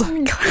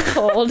 Cold.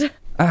 Cold.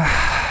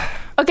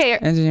 Okay.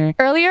 Engineering.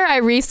 Earlier,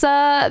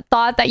 Irisa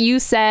thought that you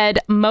said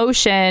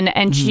motion,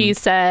 and she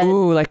said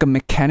Ooh, like a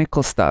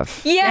mechanical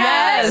stuff.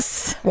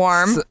 Yes.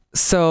 Warm.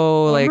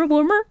 So like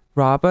Warmer.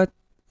 robot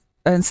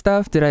and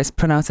stuff. Did I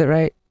pronounce it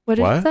right? What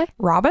did What? you say?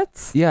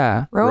 Robots?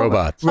 Yeah.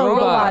 Robots.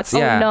 Robots. Oh,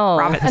 Yeah. no.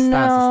 Robots. Sounds the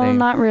No, same.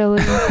 not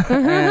really.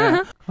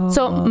 Yeah.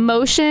 So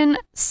motion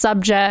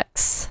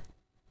subjects,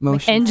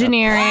 Motion.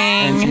 engineering.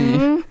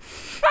 Engineering.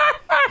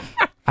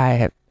 I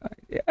have.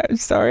 Yeah, I'm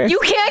sorry. You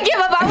can't give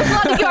up. I was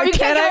about to give up. You can't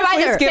Can give I up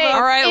either. please give up?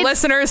 All right, It's-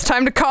 listeners,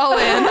 time to call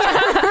in.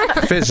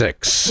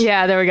 Physics.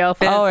 Yeah, there we go.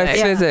 Oh, it's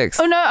Yeah. physics.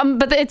 Oh no,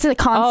 but it's a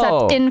concept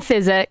Oh. in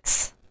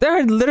physics. There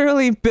are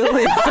literally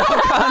billions of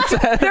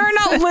concepts. There are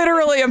not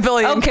literally a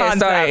billion Okay,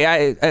 concepts. sorry.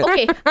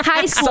 Okay,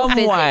 high school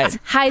Somewhat.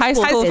 physics. High High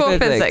school, school School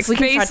physics. physics. We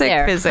can start Basic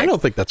there. I physics.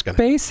 don't think that's gonna.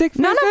 Basic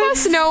None of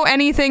us know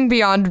anything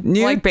beyond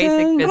like basic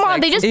Newton. physics. Come on,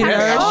 they just passed it.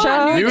 Inertia.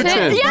 Oh, Newton.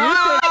 Yeah, you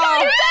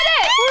said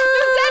it.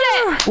 You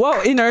said it.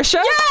 Whoa,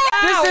 inertia?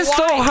 This is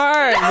so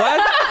hard.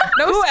 What?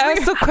 No Who scream-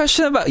 asked the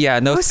question about? Yeah,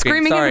 no Who's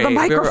scream. screaming into Sorry. the We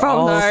were microphone?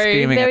 all Sorry.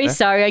 screaming at Very the-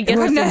 sorry. I guess It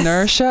was it's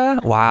inertia?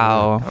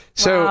 Wow.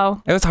 So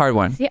Wow. It was a hard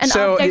one. Yeah, an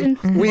so object in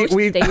we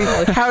motion stays in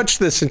motion. couch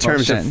this in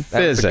terms Motion. of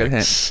That was a good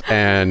physics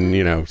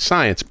and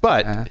science,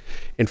 but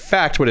in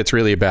fact, what it's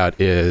really about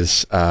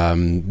is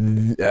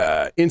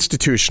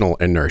institutional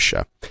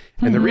inertia.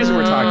 And the reason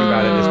we're talking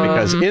about it is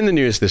because in the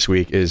news this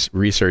week is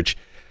research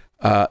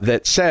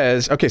that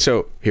says, okay,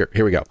 so here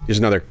we go. Here's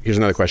another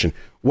question.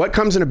 What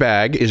comes in a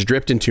bag is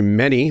dripped into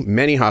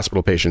many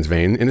hospital patients'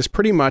 vein and is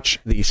pretty much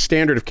the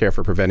standard of care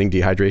for preventing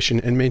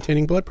dehydration and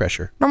maintaining blood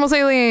pressure. Normal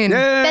saline.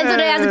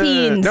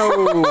 Benzodiazepines.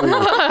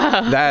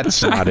 No,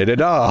 that's not it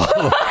at all.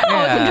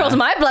 It controls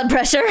my blood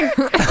pressure.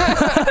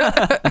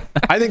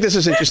 I think this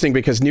is interesting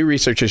because new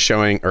research is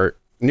showing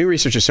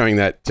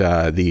that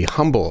the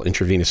humble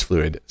intravenous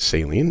fluid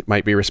saline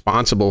might be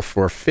responsible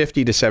for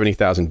 50 to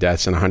 70,000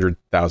 deaths and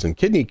 100,000 cases of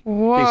kidney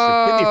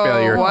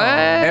failure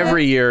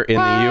every year in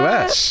the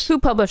U.S. Who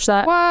published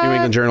that? New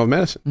England Journal of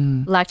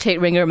Medicine.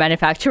 Lactate ringer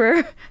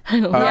manufacturer.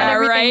 Yeah,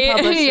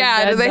 right.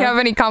 Yeah. Do they have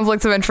any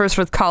conflicts of interest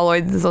with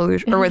colloid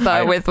solution or with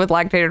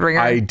lactated ringer?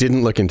 I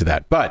didn't look into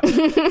that, but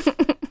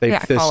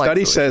the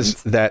study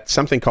says that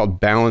something called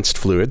balanced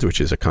fluids,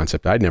 which is a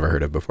concept I'd never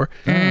heard of before,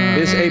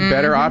 is a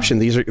better option.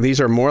 These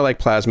are more like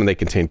plasma. They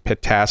contain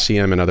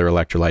potassium and other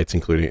electrolytes,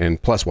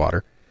 and plus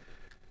water.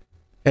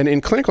 And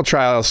in clinical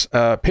trials,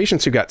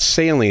 patients who got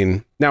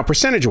saline, now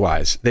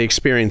percentage-wise, they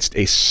experienced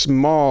a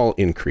small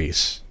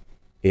increase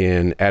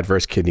in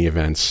adverse kidney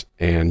events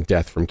and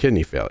death from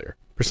kidney failure.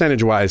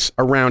 Percentage-wise,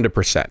 around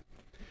 1%.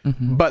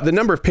 Mm-hmm. But the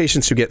number of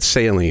patients who get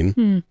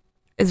saline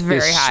is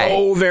very high.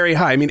 So very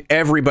high. I mean,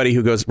 everybody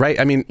who goes, right?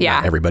 I mean,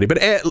 not everybody, but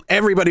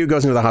everybody who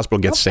goes into the hospital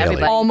gets saline.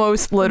 Everybody.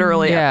 Almost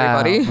literally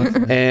everybody.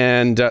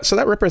 And so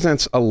that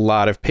represents a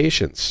lot of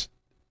patients.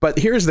 But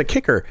here's the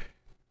kicker.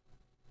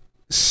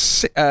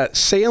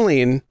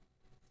 Saline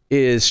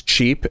is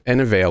cheap and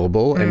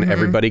available and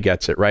everybody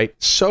gets it, right?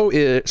 So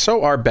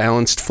are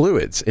balanced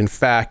fluids. In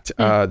fact,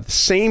 the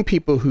same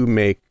people who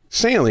make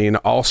saline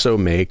also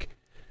make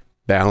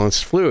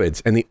balanced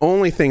fluids. And the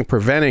only thing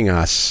preventing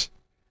us,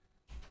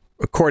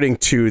 according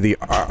to the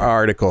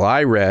article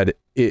I read,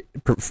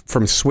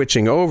 from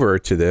switching over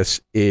to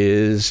this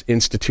is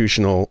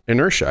institutional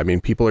inertia. I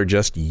mean, people are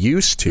just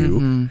used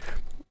to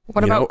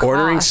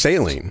ordering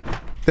saline.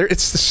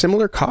 It's the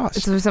similar cost.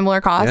 It's a similar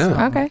cost?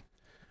 Yeah. Okay.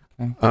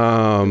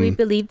 Do we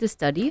believe the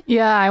study?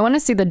 Yeah, I want to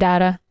see the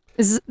data.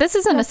 This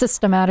isn't a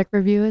systematic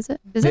review, is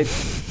it?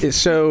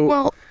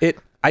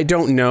 I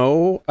don't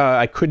know.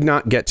 I could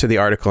not get to the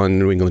article in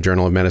the New England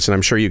Journal of Medicine.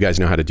 I'm sure you guys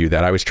know how to do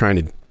that. I was trying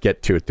to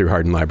get to it through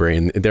Hardin Library,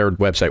 and their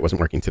website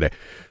wasn't working today.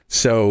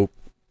 So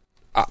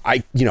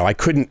I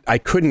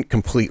couldn't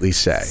completely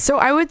say. So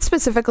I would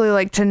specifically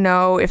like to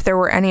know if there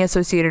were any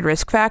associated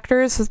risk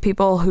factors with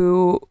people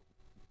who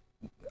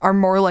are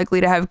more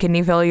likely to have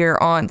kidney failure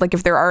like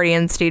if they're already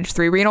in stage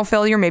 3 renal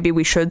failure, maybe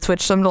we should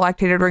switch them to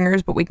lactated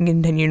ringers, but we can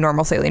continue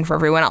normal saline for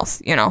everyone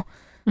else,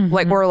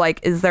 Like, we're like,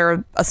 is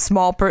there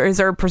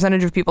a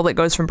percentage of people that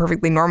goes from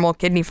perfectly normal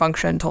kidney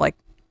function to like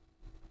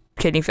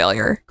kidney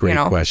failure? Great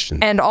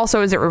question. And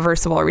also, is it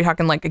reversible? Are we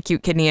talking like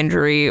acute kidney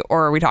injury,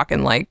 or are we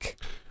talking like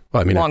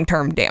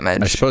long-term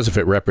damage? I suppose if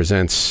it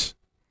represents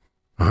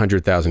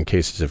 100,000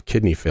 cases of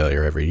kidney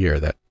failure every year,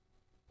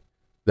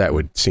 that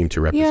would seem to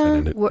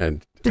represent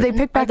it. Do they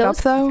pick back up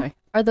though? Sorry.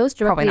 Are those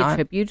directly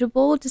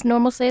attributable to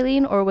normal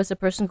saline, or was the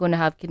person going to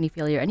have kidney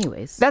failure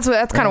anyways? That's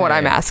kind of what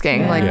I'm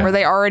asking. Like, were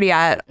they already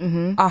at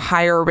a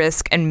higher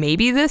risk, and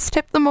maybe this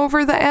tipped them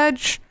over the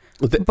edge?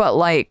 But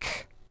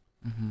like,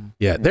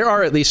 there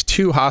are at least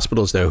 2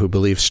 hospitals though who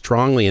believe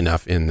strongly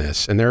enough in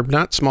this, and they're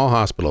not small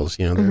hospitals,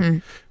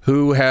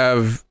 who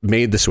have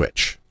made the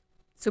switch.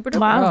 Super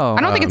dope. Wow.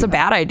 I don't think it's a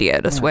bad idea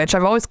to switch.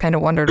 I've always kind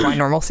of wondered why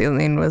normal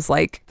saline was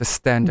like the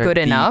standard good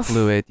enough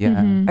fluid.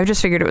 Yeah, I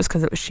just figured it was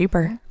because it was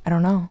cheaper. I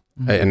don't know.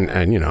 And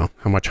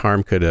how much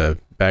harm could a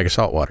bag of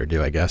salt water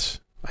do? I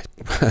guess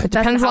it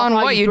depends on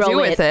what you do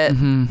with it.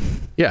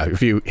 Yeah,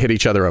 if you hit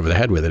each other over the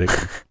head with it, it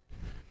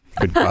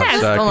could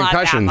cause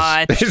concussions.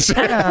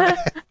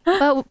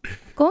 But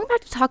going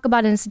back to talk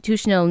about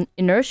institutional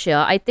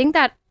inertia, I think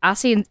that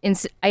actually,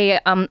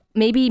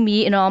 maybe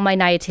me in all my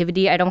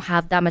naivety, I don't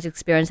have that much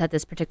experience at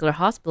this particular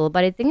hospital,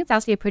 but I think it's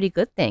actually a pretty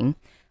good thing.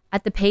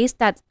 At the pace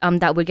that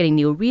we're getting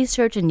new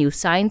research and new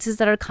sciences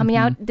that are coming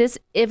out,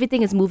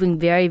 everything is moving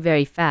very,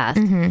 very fast.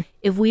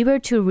 If we were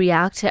to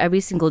react to every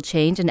single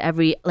change and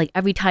every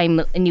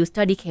time a new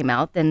study came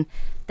out, then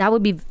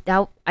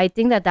I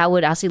think that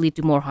would actually lead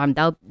to more harm.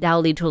 That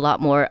will lead to a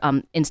lot more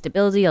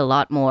instability, a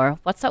lot more,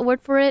 what's that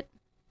word for it?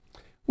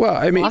 Well,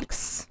 I mean,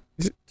 flux.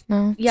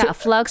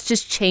 Flux,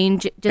 just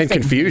change, and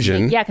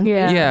confusion.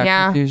 Confusion.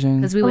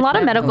 Confusion. A lot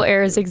of medical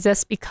errors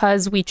exist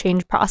because we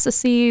change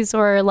processes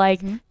or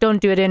don't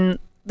do it in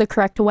the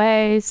correct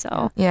way.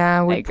 So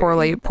we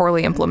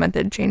poorly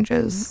implemented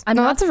changes.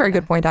 That's a very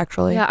good point,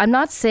 actually. Yeah, I'm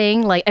not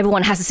saying like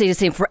everyone has to stay the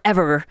same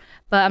forever,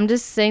 but I'm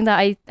just saying that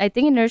I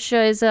think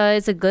inertia is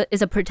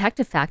a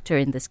protective factor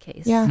in this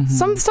case. Yeah,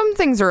 some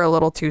things are a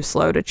little too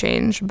slow to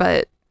change,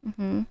 but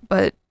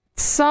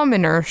some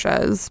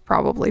inertia is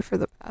probably for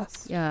the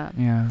best. Yeah.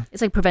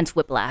 It's like prevents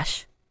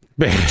whiplash.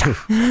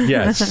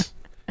 Yes.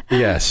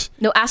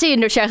 No, actually,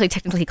 inertia actually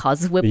technically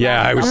causes whiplash.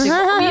 Yeah,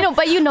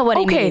 but you know what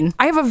I mean.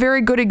 I have a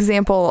very good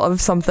example of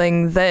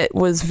something that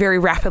was very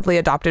rapidly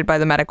adopted by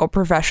the medical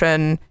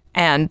profession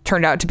and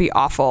turned out to be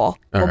awful.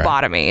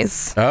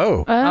 Lobotomies.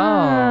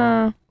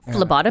 Oh.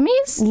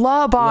 Phlebotomies?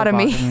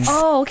 Lobotomies.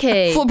 Oh,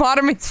 okay.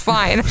 Phlebotomy's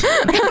fine.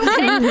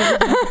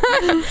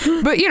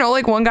 But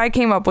like one guy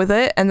came up with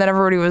it, and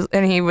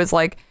then he was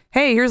like,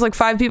 hey, here's like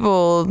 5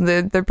 people,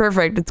 they're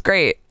perfect, it's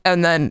great.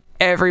 And then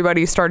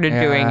everybody started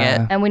doing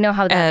it. And we know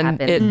how that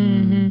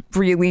happened.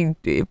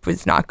 It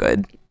was not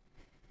good.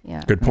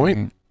 Yeah. Good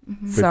point.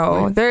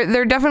 So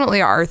there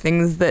definitely are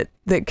things that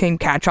can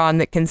catch on,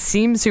 that can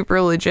seem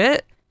super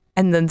legit,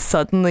 and then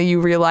suddenly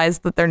you realize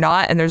that they're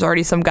not, and there's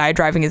already some guy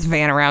driving his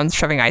van around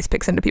shoving ice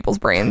picks into people's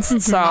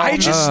brains. So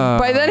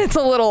by then it's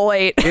a little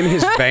late. In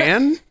his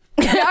van?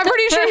 Yeah, I'm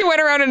pretty sure he went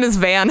around in his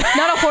van.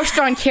 Not a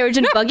horse-drawn carriage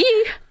and buggy?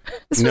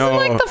 This was in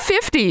like the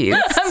 50s.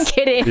 I'm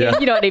kidding. Yeah.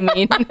 You know what I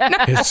mean.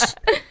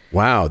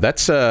 Wow,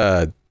 that's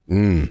that's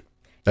It's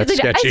like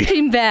sketchy. an ice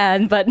cream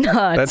van, but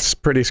not. That's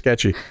pretty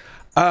sketchy.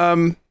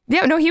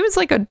 Yeah, no, he was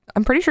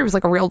I'm pretty sure he was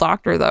like a real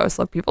doctor though,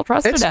 so people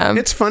trusted him.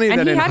 It's funny and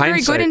that he in had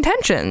hindsight, very good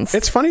intentions.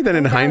 It's funny that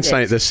in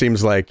hindsight, this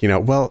seems like,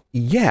 don't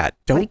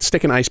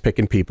stick an ice pick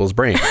in people's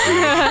brains.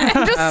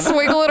 And just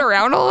swiggle it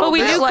around a little Well,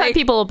 we bit. do cut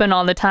people open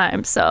all the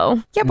time,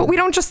 so Yeah, but we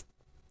don't just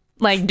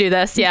like do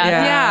this.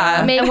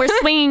 Yeah. Maybe- And we're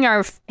swinging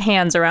our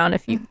hands around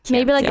if you can.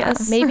 Maybe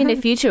maybe in the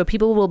future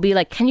people will be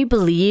like, can you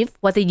believe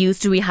what they use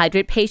to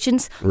rehydrate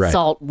patients? Right.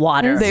 Salt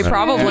water. They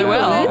probably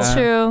will. That's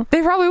true.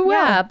 They probably will.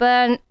 Yeah,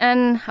 but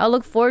and I'll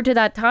look forward to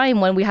that time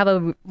when we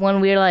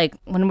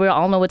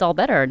all know it's all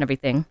better and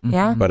everything.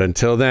 Yeah. But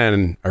until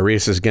then,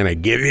 Arisa's gonna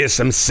give you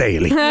some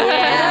saline.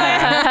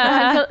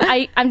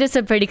 I'm just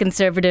a pretty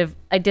conservative.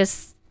 I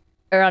just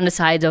are on the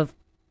side of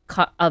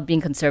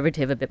being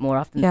conservative a bit more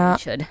often than we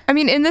should. I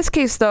mean, in this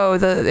case, though,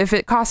 if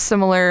it costs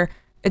similar,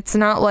 it's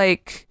not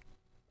like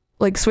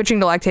switching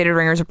to lactated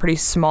ringer is a pretty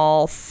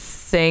small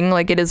thing.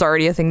 Like, it is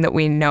already a thing that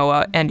we know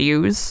and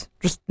use,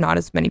 just not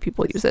as many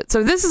people use it.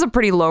 So this is a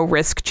pretty low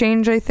risk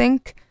change, I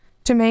think,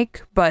 to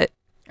make. But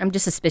I'm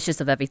just suspicious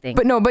of everything.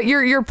 But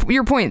your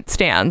point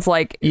stands.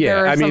 Like,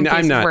 there are I mean, some I'm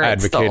cases not where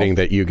it's advocating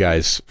that you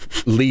guys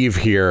leave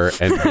here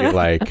and be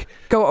like,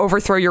 go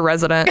overthrow your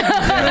resident.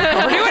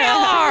 We're doing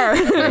LR.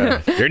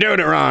 You're doing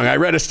it wrong. I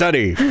read a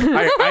study.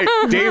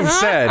 Dave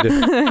said.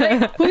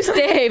 Who's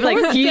Dave?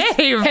 Like, he's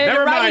Dave? head of Never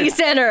the writing mind.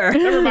 center.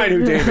 Never mind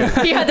who Dave is.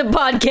 He had the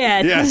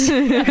podcast. Yes.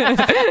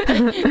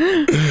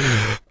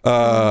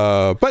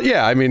 But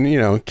yeah, I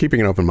mean, keeping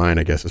an open mind,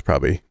 I guess, is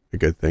probably a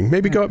good thing.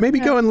 Maybe go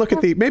and look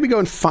at maybe go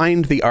and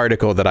find the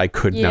article that I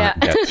could not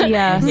get to.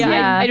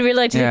 Yeah. I'd really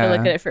like to take a look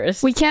at it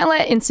first. We can't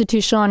let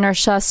institutional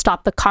inertia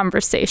stop the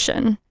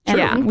conversation.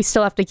 And we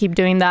still have to keep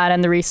doing that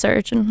and the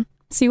research and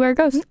see where it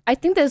goes. I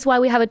think that's why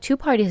we have a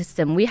two-party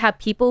system. We have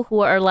people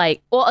who are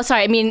like,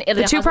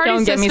 the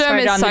two-party system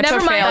is such a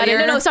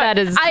failure. No, sorry. I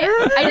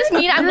just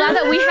mean I'm glad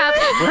that we have.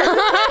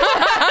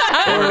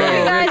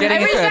 We're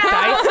getting into a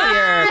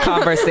dicier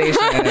conversation.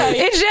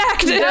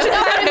 Ejected.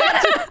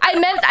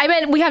 I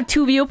meant we have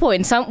two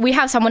viewpoints. We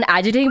have someone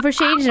agitating for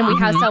change, and we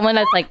have someone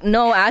that's like,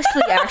 no,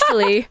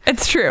 actually.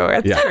 It's true.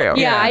 It's true.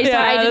 Yeah,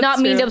 I did not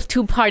mean true. the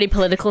two-party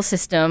political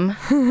system.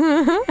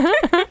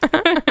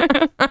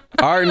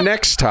 Our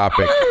next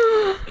topic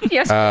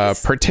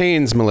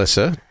pertains,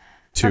 Melissa,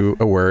 to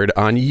a word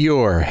on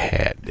your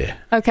head.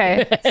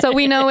 Okay. So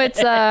we know it's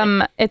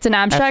an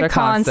abstract Abstract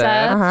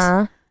concept.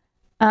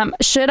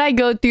 concept. Should I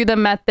go through the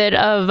method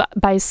of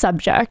by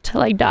subject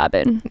like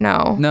Dobbin?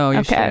 No. No, you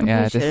Okay. shouldn't.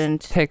 Yeah, You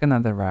shouldn't. just take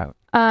another route.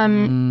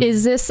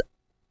 Is this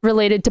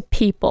related to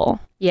people?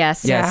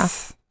 Yes.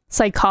 Yes.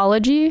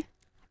 Psychology?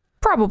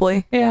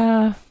 Probably.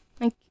 Yeah.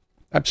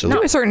 Absolutely.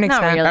 To a certain Not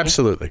extent. really.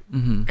 Absolutely.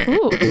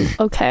 Ooh,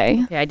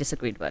 okay. Yeah, I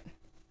disagreed, but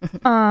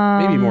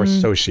Maybe more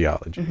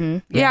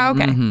sociology. Yeah,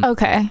 okay. Mhm.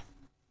 Okay.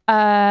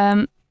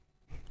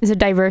 Is it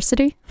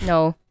diversity?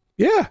 no.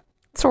 Yeah.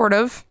 Sort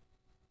of.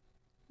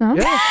 No?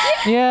 Yeah.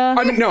 Yeah.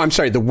 I mean, no, I'm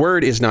sorry. The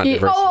word is not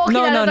diverse. Oh, okay,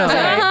 No.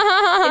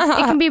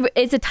 it can be.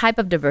 It's a type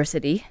of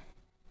diversity.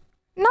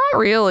 Not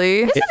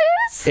really.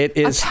 It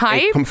is a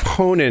type?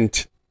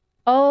 component.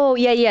 Oh,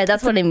 yeah.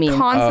 That's what I mean.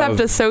 Concept Of-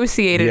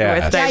 associated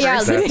yes. with Yeah,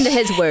 diversity. listen to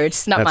his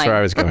words, not That's mine. where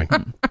I was going.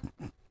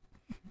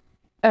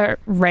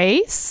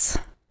 Race?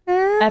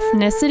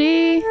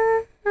 Ethnicity?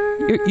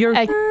 You're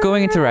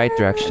going into the right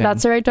direction.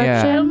 That's the right I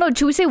direction? don't know.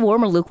 Should we say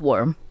warm or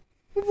lukewarm?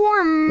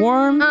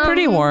 Warm.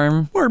 Pretty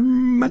warm.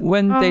 Warm.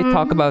 When they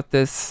talk about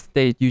this,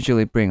 they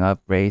usually bring up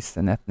race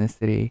and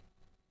ethnicity.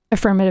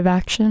 Affirmative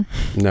action.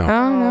 No.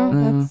 Oh,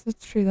 no.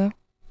 That's true, though.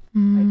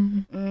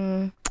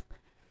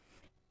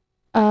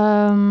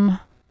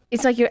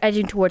 It's like you're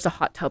edging towards a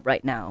hot tub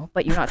right now,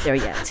 but you're not there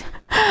yet.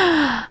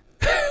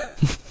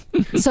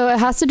 So it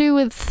has to do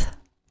with.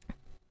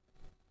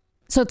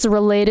 So it's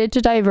related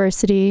to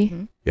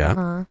diversity,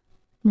 Yeah.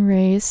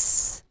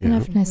 race, and Yeah.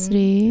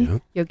 ethnicity. Yeah.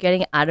 You're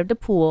getting out of the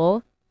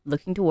pool,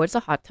 looking towards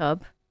a hot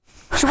tub.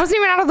 She wasn't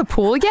even out of the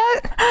pool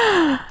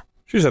yet?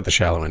 She was at the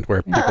shallow end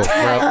where people,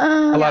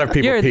 a lot of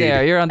people You're peed.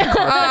 there. You're on the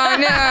carpet. Oh,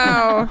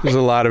 no. There's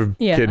a lot of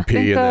Yeah. kid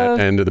pee in that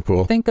end of the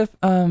pool. Think of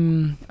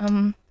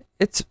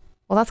it's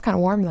Well, that's kind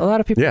of warm, a though.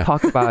 lot of people Yeah.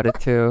 talk about it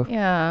too.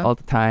 Yeah. All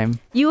the time.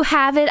 You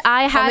have it.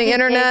 I have the it.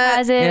 internet. Dave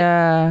has it.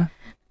 Yeah.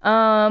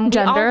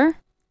 Gender.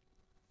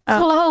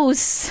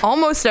 Close.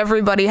 Almost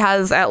everybody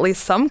has at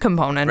least some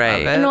component of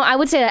it. No, I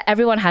would say that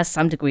everyone has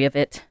some degree of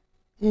it.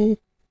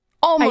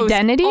 Almost,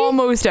 Identity?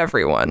 Almost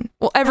everyone.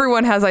 Well,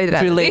 everyone has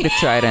identity. Related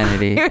to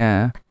identity.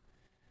 Yeah.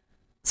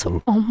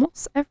 So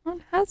almost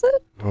everyone has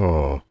it.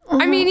 Oh.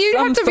 I mean, you'd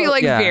Some have to be still-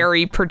 like yeah.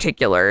 very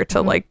particular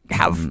to like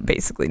have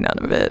basically none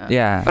of it.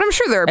 Yeah. But I'm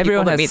sure there are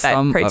Everyone people that has meet that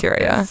some of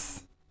criteria.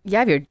 this.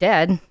 Yeah, if you're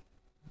dead.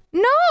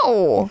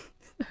 No.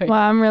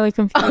 Wow, I'm really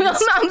confused.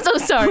 I'm so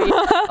sorry.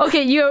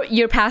 Okay,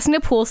 you're passing the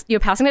pool.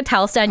 You're passing the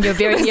towel stand. You're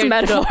very This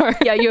metaphor.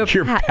 Yeah, you're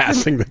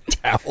Passing the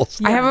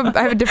towels. I have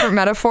a different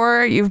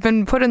metaphor. You've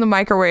been put in the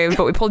microwave,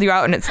 but we pulled you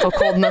out and it's still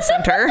cold in the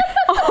center.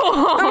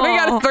 We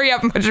gotta throw you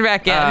up and put you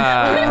back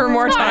in for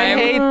more I time.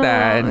 hate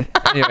that.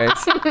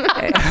 Anyways.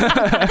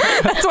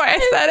 That's why I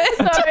said it.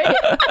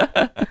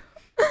 Sorry.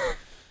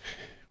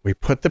 We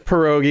put the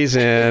pierogies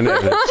in,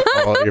 and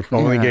you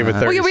only gave it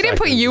 30 Well, yeah, we didn't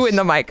put seconds. you in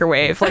the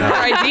microwave.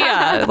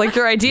 Like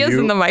your idea's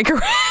You- in the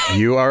microwave.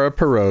 You are a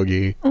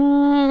pierogi.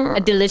 A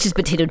delicious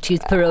potato cheese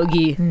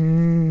pierogi.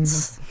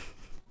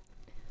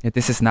 Yeah,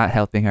 this is not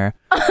helping her.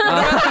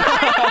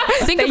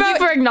 Think Thank you about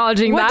for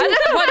acknowledging what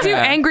that. do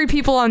Yeah. angry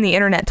people on the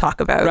internet talk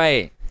about?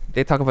 Right.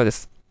 They talk about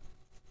this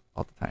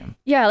all the time.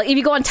 Yeah, like if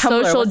you go on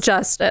Tumblr, Social what's-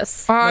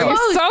 justice. Oh, you're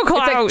so It's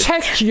like, close.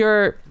 check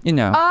your,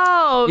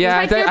 Oh, Yeah,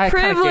 like that- your I kinda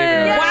privilege.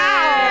 get it.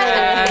 Wow.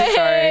 Yeah,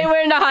 sorry.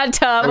 We're in the hot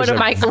tub or There's the a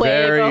microwave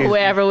very- or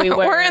wherever we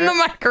were. We're in the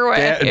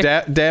microwave.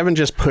 Davin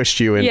just pushed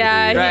you into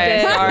Yeah, the... he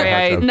did. Sorry,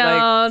 I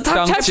No, like,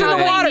 Stop dunked touching you the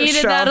in. water. needed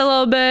Chef. that a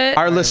little bit.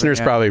 Our listeners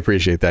probably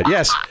appreciate that.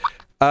 Yes.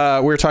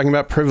 We're talking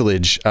about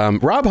privilege.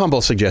 Rob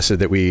Humble suggested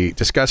that we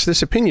discuss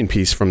this opinion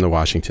piece from the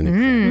Washington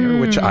Examiner,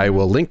 which I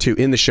will link to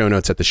in the show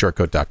notes at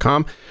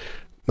theshortcoat.com,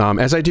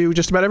 as I do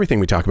just about everything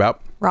we talk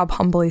about. Rob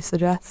humbly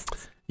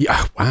suggests.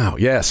 Yeah. Wow.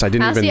 Yes. I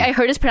didn't Honestly, even... I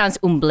heard it's pronounced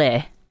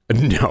umble.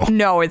 No.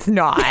 No, it's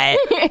not.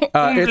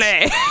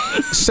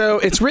 So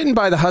it's written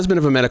by the husband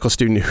of a medical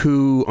student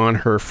who, on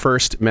her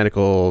first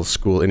medical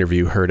school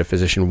interview, heard a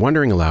physician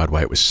wondering aloud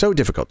why it was so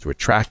difficult to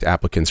attract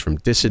applicants from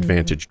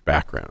disadvantaged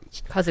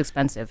backgrounds. Because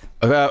expensive.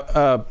 About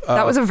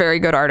That was a very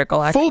good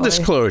article, actually. full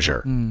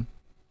disclosure,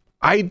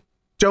 I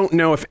don't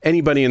know if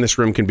anybody in this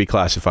room can be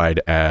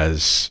classified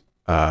as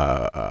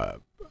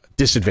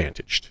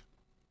disadvantaged.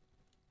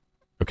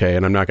 Okay,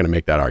 and I'm not going to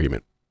make that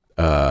argument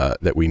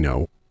that we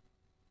know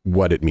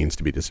what it means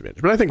to be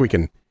disadvantaged. But I think we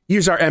can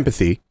use our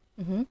empathy,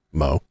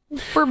 Mo.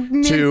 We're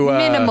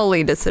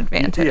minimally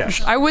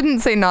disadvantaged. yeah. I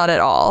wouldn't say not at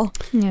all.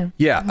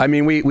 Yeah, I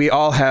mean, we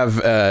all have,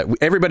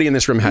 everybody in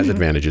this room has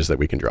advantages that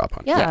we can draw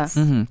upon. Yeah. Yes.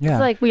 Yeah. It's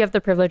like we have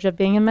the privilege of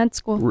being in med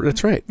school.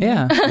 That's right.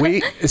 Yeah.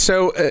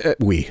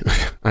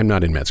 I'm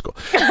not in med school.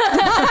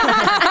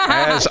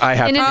 As I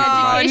have In to an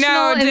keep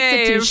educational no, Dave.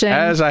 institution.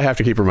 as I have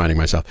to keep reminding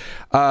myself.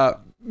 For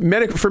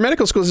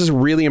medical schools, this is a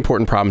really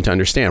important problem to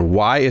understand.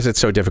 Why is it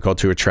so difficult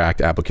to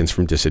attract applicants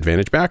from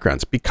disadvantaged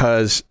backgrounds?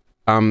 Because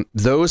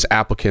those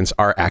applicants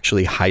are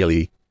actually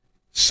highly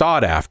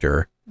sought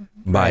after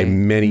by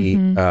many,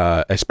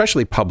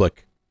 especially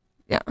public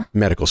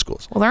medical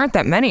schools. Well, there aren't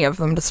that many of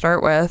them to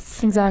start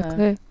with.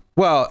 Exactly.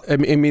 Well, I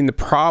mean, the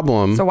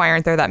problem... So why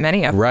aren't there that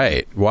many of them?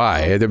 Right.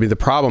 Why? The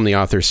problem, the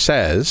author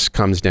says,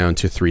 comes down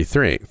to three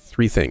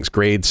things: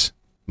 grades,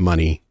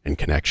 money, and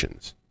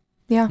connections.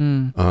 Yeah.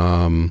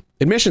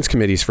 Admissions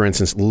committees, for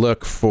instance,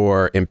 look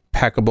for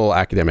impeccable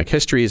academic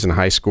histories and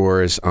high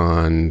scores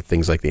on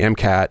things like the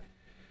MCAT.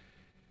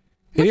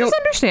 Which is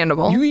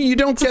understandable. You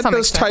don't To get some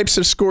those extent. types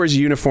of scores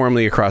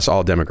uniformly across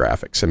all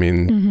demographics. I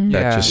mean,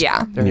 that just,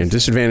 Yeah.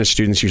 disadvantaged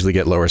students usually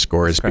get lower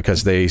scores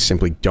because they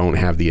simply don't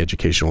have the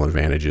educational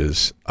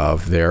advantages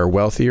of their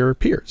wealthier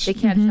peers. They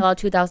can't shell out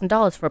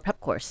 $2,000 for a prep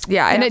course.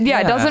 Yeah, and it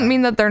Yeah. doesn't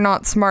mean that they're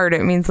not smart.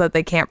 It means that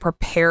they can't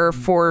prepare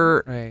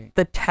for Right.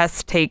 the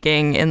test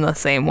taking in the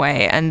same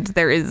way. And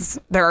there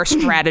are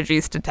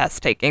strategies to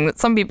test taking that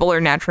some people are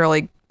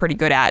naturally pretty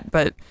good at,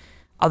 but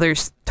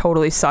others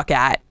totally suck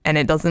at, and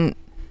it doesn't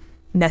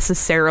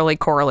necessarily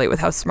correlate with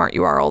how smart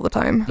you are all the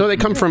time. So they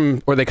come from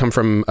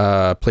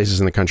places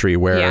in the country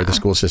where Yeah. the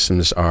school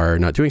systems are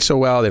not doing so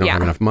well. They don't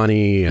have enough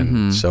money,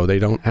 and so they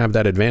don't have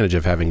that advantage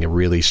of having a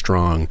really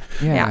strong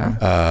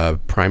Yeah.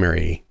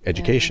 primary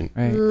education.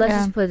 Right. Let's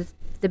just put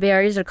the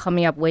barriers are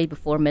coming up way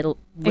before med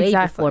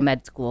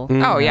school.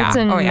 Oh yeah. It's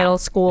in oh, yeah. middle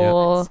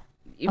school,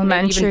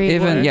 elementary,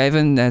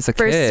 Even as a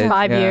first kid.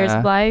 5 years yeah.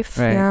 of life.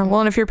 Right. Yeah. Well,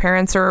 and if your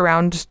parents are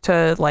around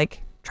to like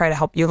try to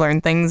help you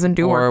learn things and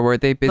do Or were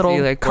they busy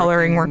little like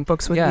coloring working-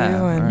 workbooks with yeah, you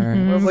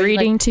and or- Were you,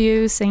 Reading to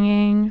you,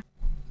 singing.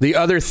 The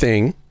other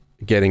thing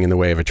getting in the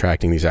way of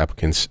attracting these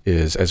applicants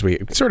is, as we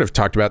sort of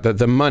talked about,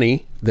 the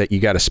money that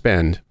you got to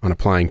spend on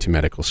applying to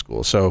medical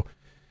school. So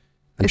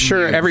I'm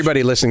sure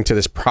everybody listening to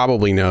this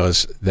probably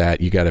knows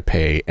that you got to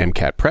pay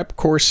MCAT prep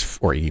course,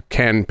 or you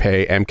can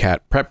pay MCAT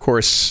prep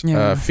course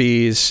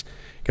fees.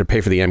 You got to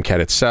pay for the MCAT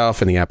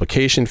itself and the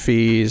application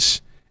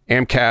fees.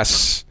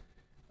 AMCAS,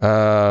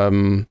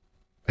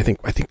 I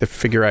think the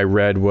figure I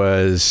read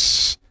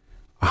was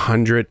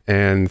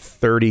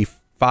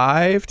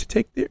 $135 to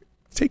take the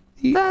take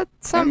the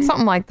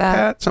something like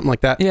that. something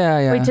like that.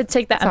 Yeah. Wait, to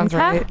take the Sounds MCAT?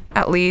 right.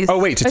 At least. Oh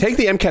wait, to take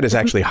the MCAT is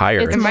actually higher.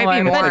 It's It might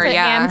be more. more, But the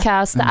yeah.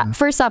 AMCAS, the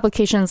first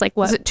application is like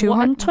what? Is it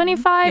 200?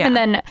 125, Yeah. and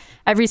then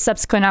every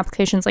subsequent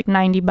application is like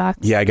 $90.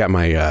 Yeah, I got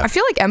my. I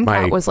feel like my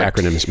MCAT was like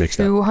acronyms mixed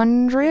up.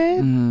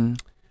 200.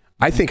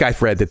 I think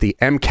I've read that the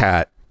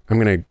MCAT. I'm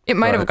gonna. It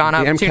might have gone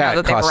up, The too, now MCAT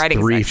that they were costs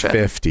writing section.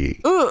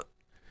 $350.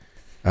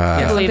 Yeah,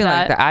 something believe like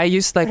that. that. I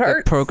used like the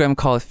hurts. program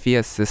called Fee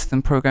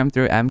Assistant program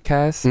through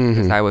MCAS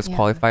because I was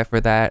qualified for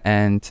that,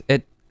 and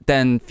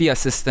then Fee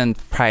Assistant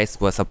price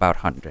was about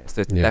 100,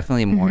 so it's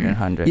definitely more than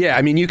 100. Yeah,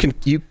 I mean you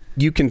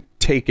can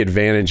take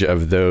advantage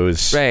of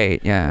those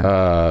Right.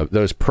 Yeah.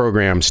 those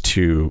programs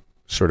to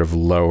sort of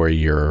lower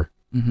your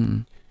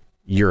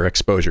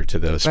exposure to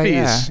those But fees.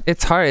 yeah,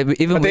 it's hard.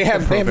 Even But they with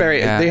have the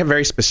program, they have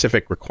very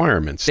specific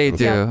requirements. They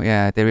don't do.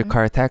 Yeah. They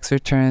require tax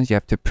returns. You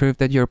have to prove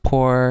that you're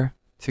poor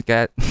to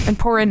get. And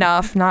poor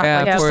enough, not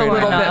Yeah, like poor just a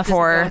little enough. bit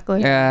poor.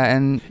 Exactly. Yeah,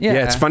 and Yeah,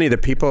 it's funny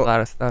that people. a lot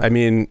of stuff. I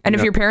mean, And you if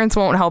know, your parents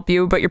won't help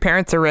you, but your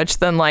parents are rich,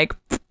 then like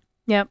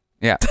Yep.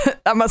 Yeah,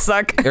 that must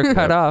suck. you're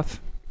cut off.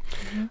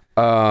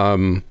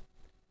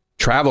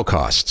 travel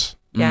costs.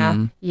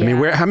 Yeah. Yeah. I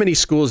mean, how many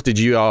schools did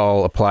you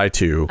all apply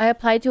to? I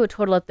applied to a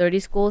total of 30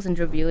 schools and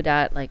reviewed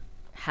at like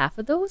half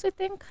of those, I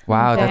think.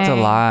 Wow, that's a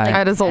Dang. lot.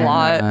 That is a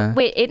lot.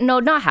 Wait, no,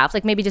 not half.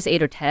 Like maybe just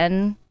 8 or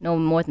 10. No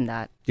more than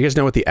that. Do you guys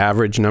know what the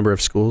average number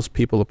of schools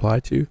people apply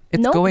to?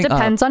 It's No, going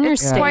Depends up. on your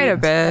It's state. quite a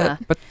bit. Yeah.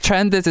 But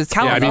trend is it's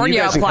I mean, you California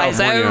guys in applies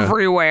California-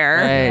 everywhere.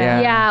 Right,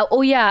 yeah. Yeah.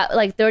 Oh yeah.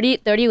 Like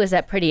 30 was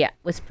pretty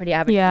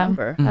average Yeah.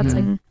 number. That's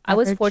like I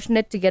was average.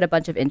 fortunate to get a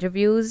bunch of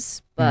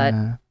interviews, but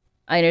Yeah.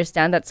 I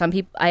understand that some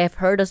people. I have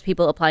heard of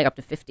people applying up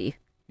to 50.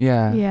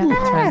 Yeah. Yeah. The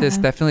trend is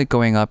definitely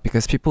going up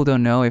because people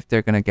don't know if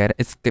they're gonna get it.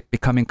 It's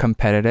becoming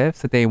competitive,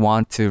 so they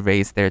want to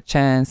raise their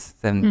chance,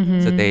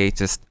 and so they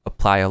just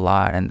apply a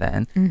lot, and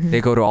then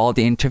they go to all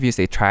the interviews.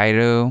 They try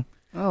to.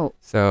 Oh.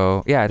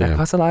 So yeah, that Yeah.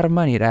 costs a lot of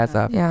money. It adds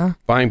up. Yeah.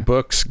 Buying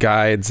books,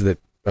 guides that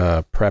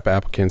prep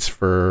applicants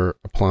for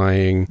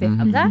applying.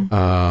 Of that?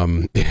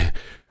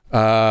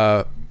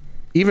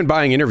 Even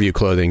buying interview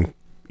clothing,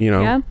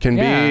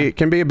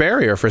 can be a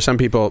barrier for some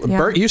people. Yeah.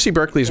 UC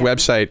Berkeley's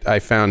website, I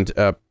found,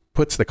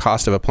 puts the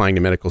cost of applying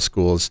to medical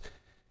schools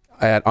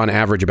at on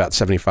average about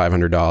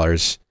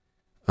 $7,500,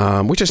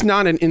 which is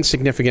not an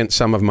insignificant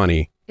sum of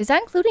money. Is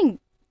that including?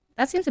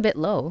 That seems a bit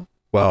low.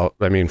 Well,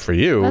 I mean, for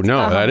you, That's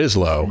no, that is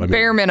low. I mean,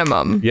 Bare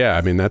minimum. yeah,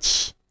 I mean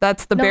that's.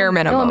 That's the bare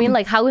minimum. No, I mean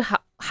like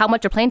how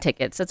much are plane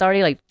tickets? It's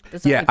already like.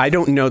 Yeah, I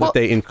don't know that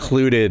they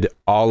included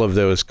all of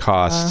those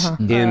costs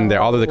in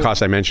there, all of the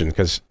costs I mentioned,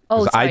 because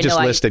Oh, I sorry, just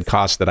no, listed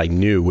costs that I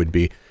knew would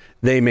be.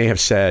 They may have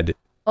said,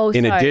 Oh,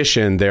 in sorry.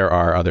 addition, there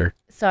are other.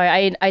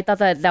 Sorry, I thought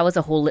that was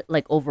a whole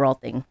like overall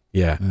thing.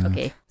 Yeah.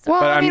 Okay. So,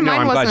 well, But I mean,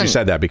 mine I'm glad you wasn't.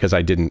 said that because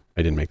I didn't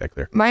make that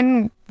clear.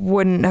 Mine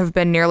wouldn't have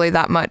been nearly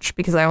that much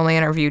because I only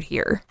interviewed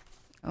here.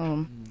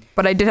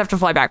 But I did have to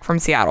fly back from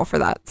Seattle for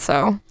that.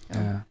 So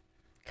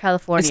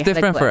California. It's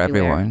different for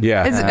everyone.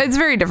 Yeah. it's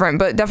very different,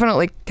 but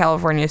definitely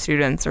California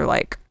students are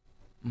like,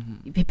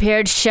 Be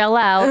prepared to shell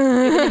out.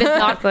 Even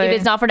if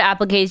it's not for the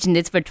application,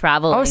 it's for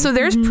travel. oh, so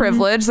there's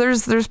privilege.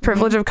 There's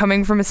privilege of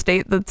coming from a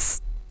state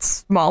that's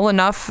small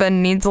enough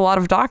and needs a lot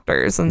of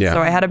doctors. And Yeah.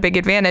 so I had a big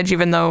advantage,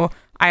 even though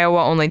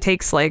Iowa only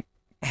takes like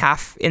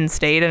half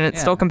in-state and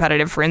it's still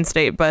competitive for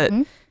in-state, but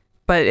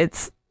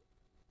it's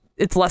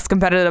less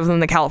competitive than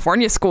the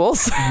California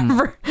schools.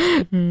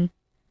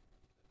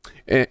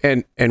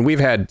 And we've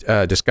had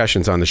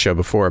discussions on the show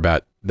before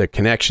about the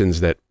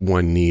connections that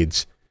one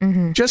needs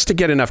just to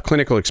get enough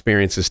clinical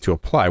experiences to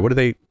apply.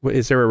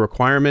 Is there a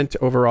requirement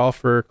overall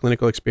for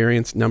clinical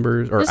experience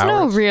numbers or There's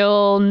hours? no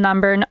real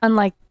number,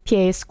 unlike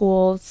PA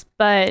schools,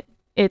 but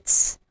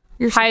it's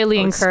highly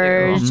supposed to.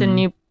 encouraged, and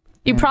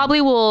you probably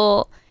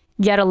will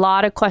get a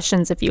lot of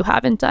questions if you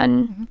haven't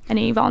done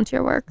any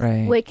volunteer work.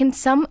 Right. Wait, can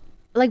some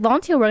like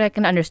volunteer work I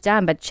can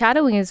understand, but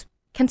shadowing is.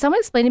 Can someone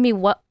explain to me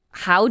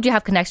how do you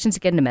have connections to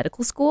get into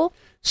medical school?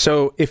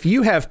 So if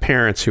you have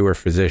parents who are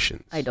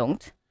physicians, I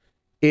don't.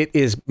 it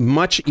is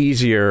much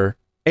easier.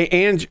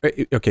 And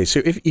okay,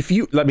 so if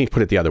you, let me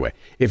put it the other way.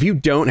 If you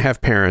don't have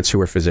parents who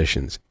are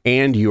physicians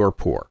and you're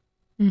poor,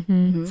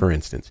 for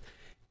instance,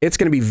 it's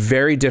going to be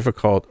very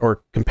difficult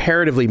or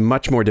comparatively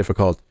much more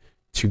difficult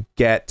to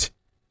get,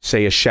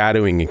 say, a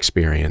shadowing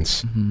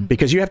experience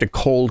because you have to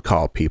cold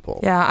call people.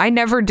 Yeah, I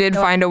never did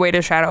find a way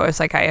to shadow a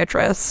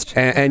psychiatrist.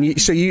 And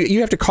you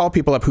have to call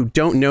people up who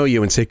don't know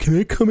you and say, "Can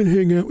I come and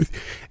hang out with you?"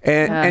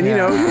 And you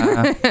know,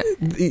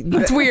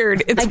 It's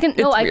weird. It's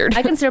weird.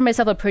 I consider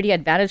myself a pretty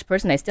advantaged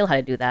person. I still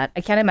had to do that.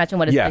 I can't imagine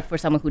what it's Yeah. like for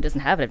someone who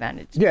doesn't have an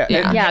advantage. Yeah.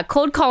 Yeah,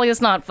 cold calling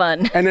is not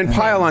fun. And then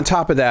pile on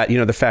top of that,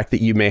 the fact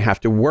that you may have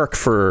to work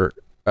for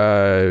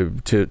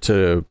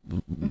to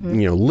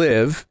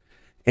live,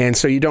 and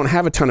so you don't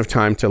have a ton of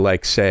time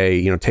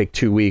to take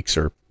 2 weeks,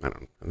 or I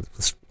don't know,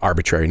 this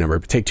arbitrary number,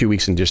 but take 2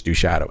 weeks and just do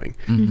shadowing.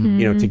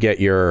 To get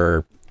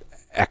your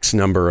X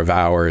number of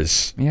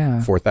hours,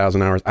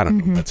 4,000 hours. I don't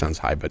know. That sounds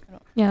high, but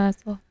Yeah,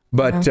 that's cool.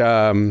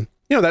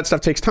 that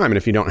stuff takes time, and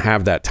if you don't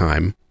have that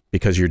time,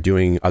 because you're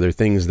doing other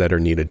things that are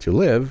needed to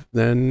live,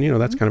 then,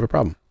 that's kind of a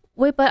problem.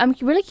 Wait, but I'm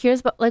really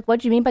curious about what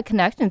do you mean by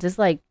connections? Is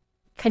like,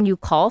 can you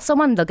call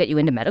someone? They'll get you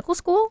into medical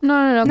school?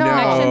 No.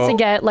 Connections to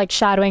get like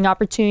shadowing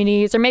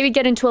opportunities, or maybe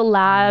get into a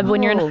lab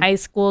when you're in high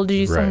school to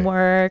do some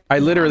work. I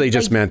literally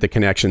just meant the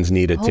connections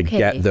needed to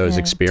get those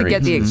experiences. To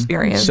get the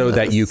experience. So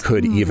that you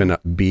could even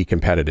be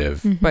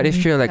competitive. But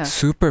if you're like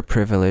super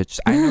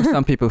privileged, I know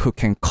some people who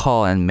can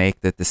call and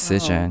make the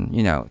decision.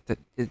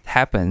 It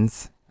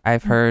happens.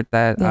 I've heard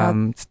that,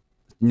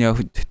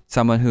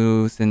 someone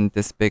who's in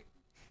this big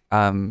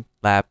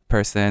lab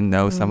person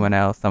knows someone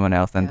else,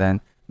 and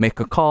then make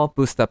a call,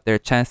 boost up their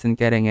chance in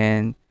getting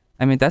in.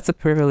 I mean, that's a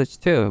privilege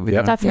too.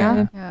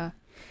 Definitely. Yeah.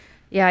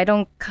 I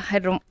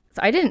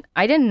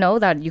didn't know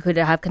that you could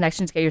have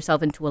connections to get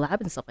yourself into a lab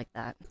and stuff like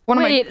that. One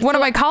of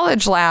my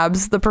college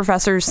labs, the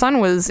professor's son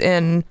was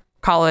in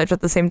college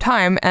at the same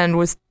time and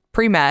was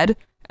pre-med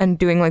and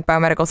doing like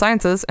biomedical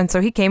sciences, and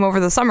so he came over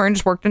the summer and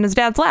just worked in his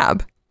dad's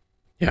lab.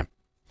 Yeah.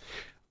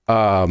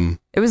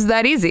 It was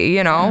that easy,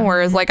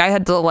 whereas like I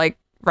had to like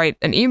write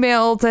an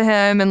email to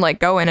him and like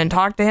go in and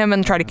talk to him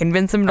and try to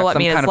convince him to let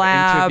me in his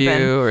lab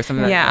or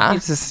something like that. Yeah.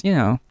 It's just,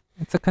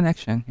 it's a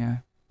connection. Yeah.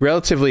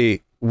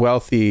 Relatively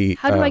wealthy.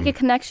 How do I get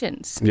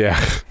connections? Yeah.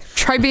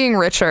 Try being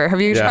richer.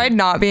 Have you tried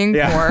not being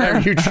poor?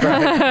 Have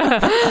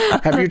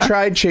you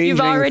tried changing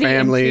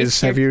families?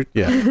 Have you?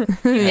 Yeah.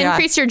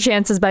 Increase your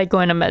chances by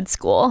going to med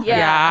school.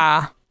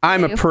 Yeah.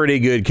 I'm a pretty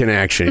good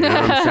connection. You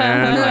know what I'm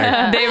saying?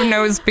 Like, Dave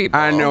knows people.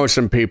 I know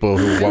some people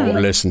who won't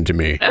listen to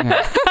me.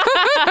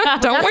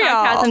 Don't we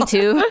all? Sarcasm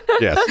too.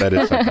 Yes, that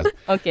is sarcasm.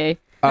 Okay.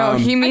 No,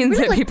 he means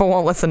that people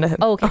won't listen to him.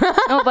 Okay.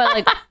 No, but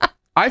like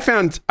I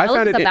found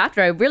it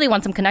after. I really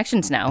want some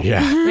connections now.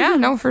 Yeah. Yeah,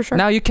 no, for sure.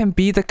 Now you can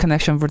be the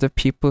connection for the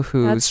people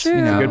who's,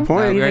 Good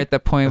point. we're at the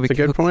point That's a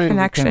good point.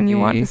 Connection you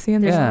want to see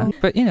in this world.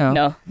 But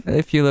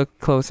if you look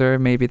closer,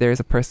 maybe there's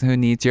a person who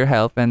needs your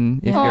help,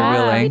 and if you're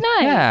willing,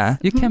 nice.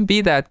 you can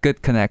be that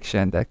good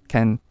connection that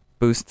can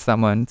boost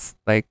someone's,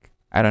 like,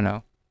 I don't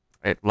know.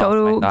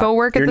 Go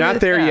work at You're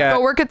not there yet.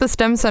 Go work at the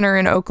STEM Center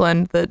in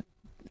Oakland that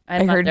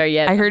I'm not there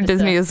yet. I heard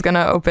Disney is going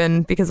to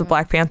open because of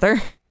Black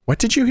Panther. What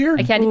did you hear?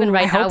 I can't even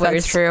write I hope hours.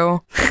 that's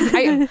true.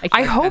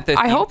 I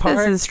hope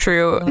this is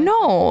true.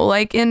 No,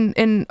 like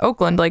in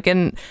Oakland,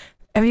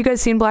 have you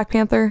guys seen Black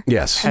Panther?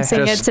 Yes. I'm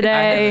seeing it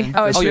today.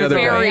 Oh, it's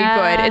very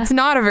good. It's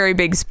not a very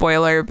big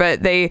spoiler,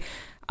 but they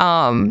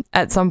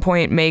at some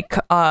point make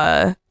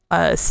a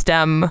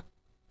STEM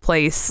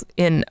place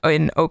in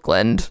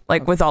Oakland,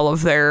 like with all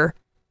of their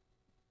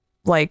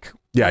like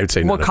I would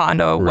say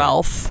Wakanda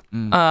wealth.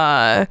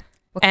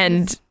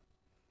 And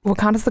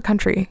Wakanda's the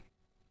country.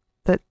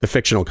 The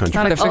fictional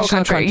country. The fictional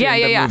country. Yeah.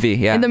 In the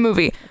movie, In the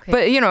movie. Okay.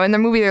 But, in the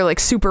movie, they're like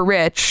super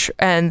rich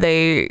and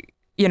they,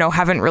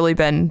 haven't really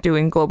been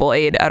doing global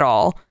aid at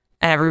all.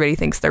 And everybody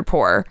thinks they're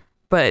poor.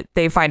 But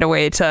they find a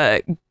way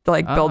to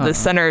build this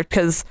center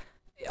because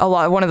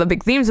one of the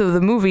big themes of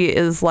the movie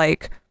is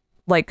like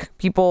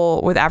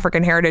people with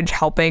African heritage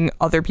helping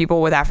other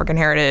people with African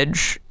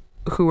heritage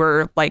who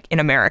are like in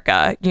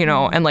America,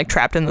 and like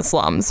trapped in the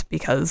slums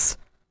because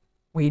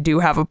we do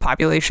have a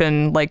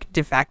population like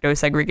de facto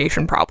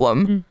segregation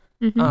problem,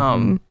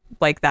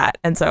 like that.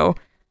 And so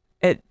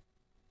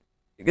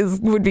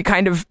would be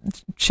kind of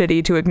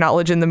shitty to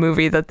acknowledge in the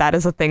movie that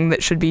is a thing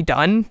that should be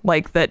done,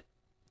 like that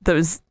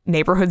those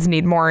neighborhoods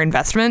need more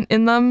investment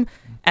in them,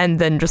 and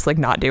then just like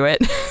not do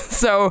it.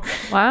 So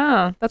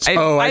wow, that's I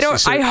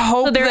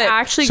hope so they're that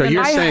actually. So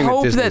gonna, I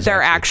hope that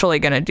they're actually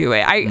going to do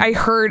it. I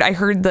heard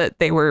that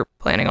they were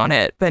planning on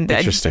it. But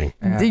interesting.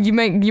 You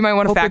might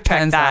want to fact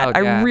check that.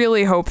 I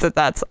really hope that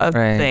that's a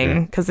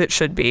thing because it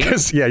should be.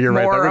 You're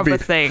right. More of a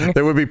thing.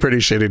 That would be pretty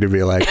shitty to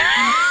be like.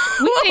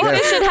 We think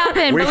this should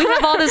happen, but we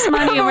have all this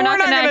money and we're not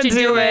going to actually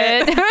do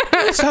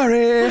it.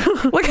 Sorry.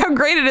 Look how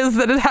great it is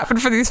that it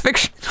happened for these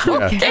fiction.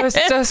 It was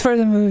just for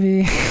the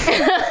movie.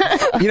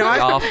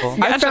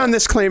 I found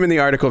this claim in the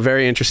article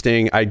very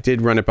interesting. I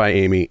did run it by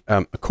Amy.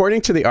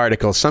 According to the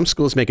article, some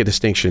schools make a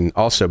distinction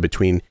also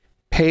between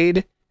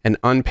paid and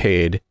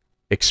unpaid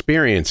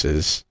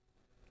experiences.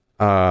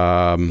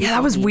 That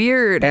was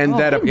weird. And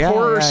that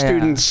poorer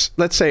students,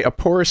 let's say a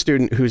poorer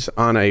student who's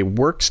on a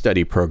work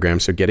study program,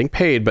 so getting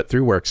paid but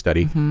through work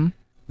study,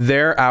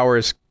 their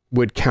hours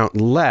would count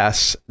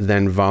less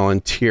than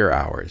volunteer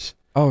hours.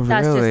 Oh, really?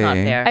 That's just not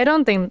fair. I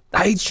don't think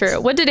that's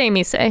true. What did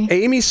Amy say?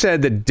 Amy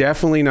said that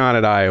definitely not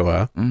at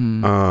Iowa.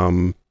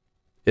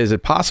 Is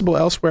it possible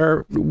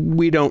elsewhere?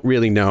 We don't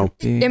really know.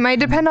 It might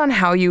depend on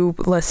how you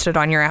list it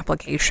on your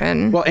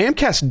application. Well,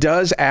 AMCAS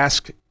does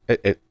ask...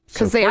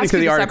 Because they ask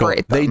you to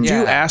separate them. They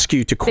do ask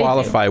you to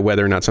qualify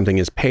whether or not something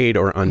is paid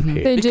or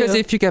unpaid. Because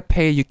if you get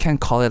paid, you can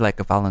call it like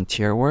a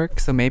volunteer work.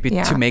 So maybe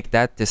to make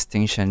that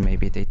distinction,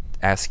 maybe they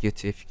ask you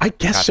to. If you I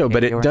guess so,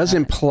 but it does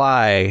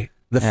imply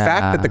the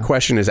fact that the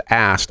question is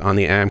asked on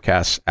the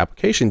AMCAS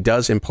application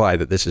does imply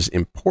that this is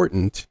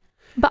important.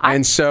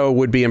 And so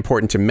would be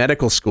important to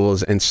medical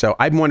schools. And so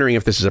I'm wondering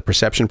if this is a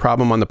perception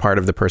problem on the part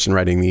of the person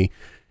writing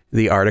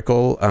the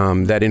article,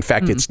 that in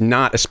fact it's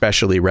not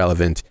especially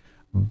relevant,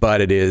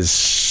 but it is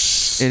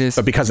It is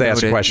but because they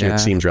asked a noted, question, yeah. it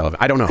seems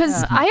relevant. I don't know.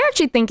 Because I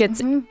actually think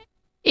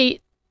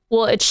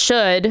it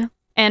should,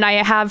 and I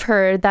have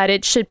heard that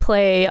it should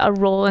play a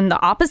role in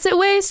the opposite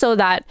way, so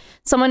that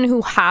someone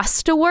who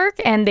has to work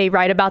and they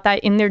write about that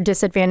in their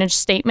disadvantaged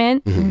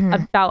statement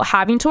about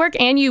having to work,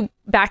 and you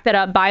back that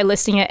up by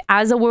listing it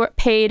as a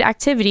paid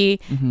activity,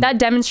 that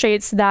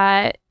demonstrates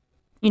that,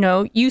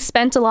 you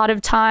spent a lot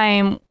of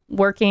time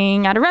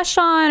working at a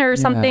restaurant or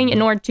something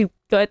in order to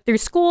go through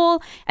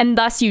school, and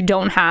thus you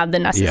don't have the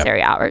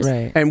necessary hours.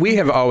 Right. And we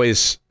have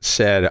always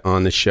said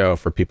on the show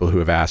to people who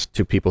have asked,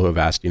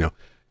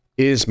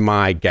 is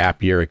my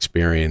gap year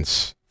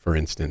experience, for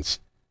instance,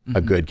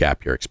 a good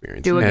gap year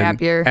experience? Do a gap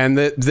year. And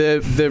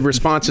the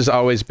response has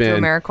always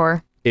been,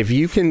 AmeriCorps. if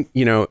you can,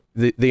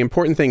 the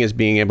important thing is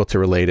being able to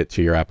relate it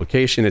to your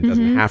application. It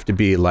doesn't have to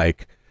be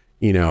like,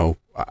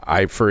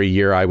 for a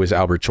year I was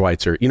Albert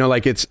Schweitzer,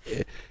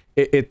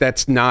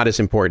 that's not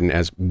as important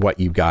as what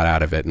you got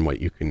out of it and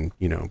what you can,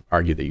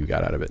 argue that you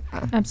got out of it.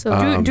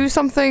 Absolutely. Do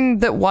something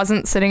that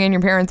wasn't sitting in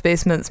your parents'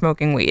 basement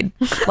smoking weed.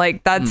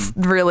 Like, that's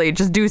really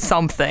just do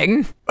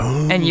something,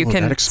 and you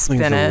can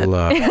spin it.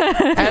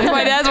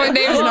 That's why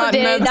Dave's not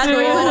in med school.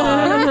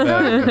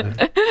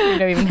 You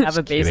don't even have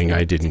a Kidding, basement.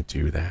 I didn't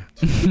do that.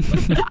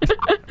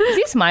 Is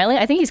he smiling?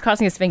 I think he's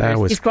crossing his fingers. That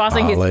was He's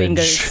crossing college. his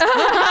fingers.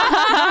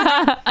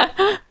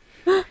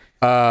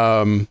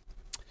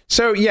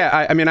 So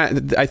yeah,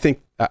 I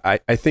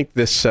think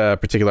this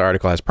particular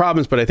article has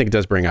problems, but I think it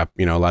does bring up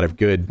a lot of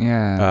good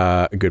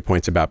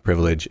points about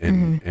privilege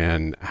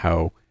and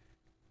how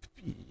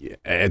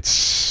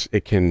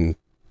it can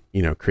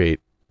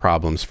create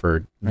problems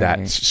for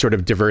that sort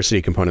of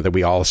diversity component that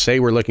we all say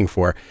we're looking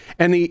for.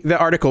 And the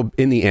article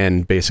in the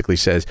end basically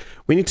says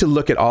we need to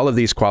look at all of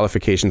these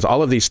qualifications,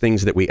 all of these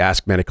things that we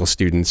ask medical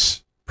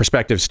students,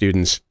 prospective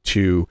students,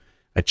 to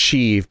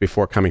achieve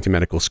before coming to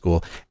medical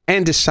school,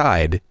 and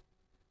decide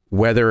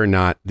whether or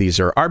not these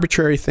are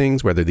arbitrary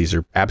things, whether these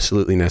are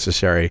absolutely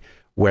necessary,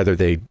 whether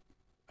they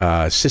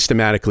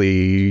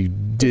systematically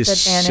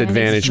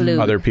disadvantage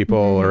other people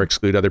or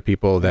exclude other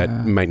people that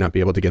might not be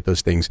able to get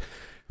those things.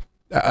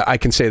 I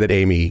can say that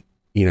Amy,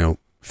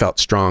 felt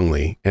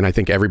strongly, and I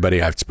think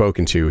everybody I've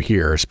spoken to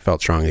here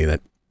felt strongly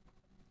that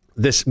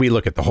we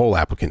look at the whole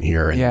applicant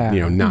here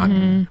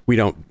and, we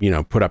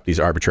don't, put up these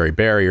arbitrary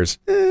barriers.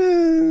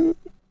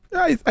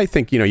 I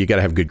think, you got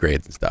to have good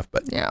grades and stuff,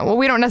 but yeah, well,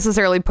 we don't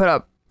necessarily put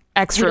up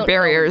extra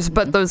barriers,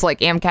 but those like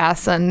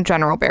AMCAS and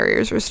general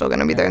barriers are still going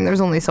to be there, and there's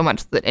only so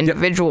much that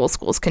individual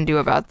schools can do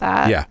about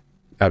that. Yeah,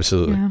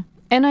 absolutely. Yeah.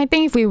 And I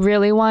think if we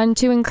really want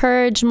to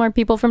encourage more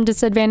people from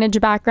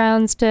disadvantaged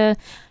backgrounds to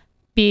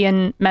be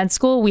in med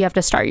school, we have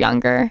to start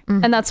younger.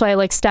 And that's why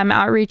like STEM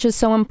outreach is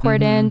so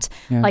important,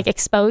 like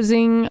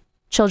exposing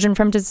children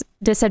from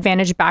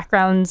disadvantaged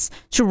backgrounds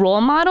to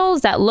role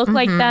models that look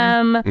like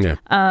them,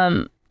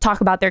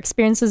 talk about their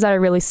experiences that are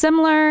really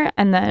similar,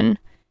 and then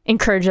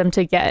encourage them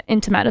to get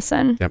into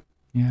medicine. Yep.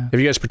 Yeah. Have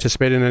you guys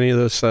participated in any of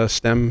those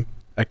STEM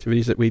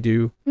activities that we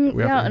do?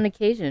 On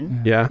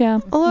occasion. Yeah.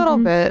 A little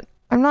bit.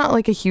 I'm not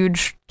like a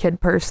huge kid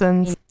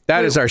person.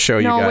 That is our show,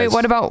 you guys. No, wait,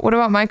 what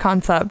about my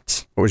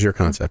concept? What was your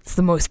concept? It's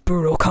the most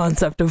brutal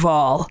concept of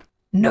all.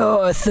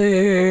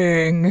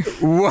 Nothing.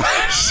 What?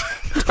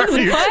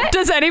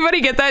 Does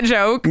anybody get that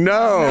joke?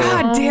 No.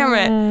 God damn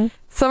it.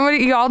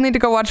 You all need to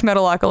go watch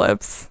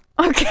Metalocalypse.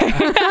 Okay.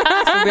 So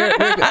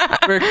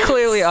we're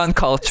clearly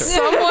uncultured.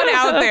 Someone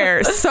out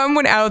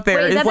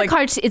there Wait, is like...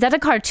 is that a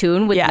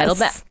cartoon with metal?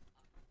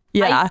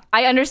 Yeah.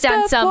 I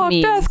understand some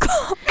memes,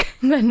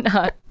 but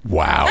not.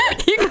 Wow.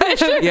 You guys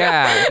should...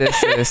 Yeah,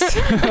 this is...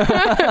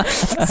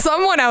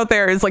 Someone out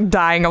there is like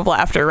dying of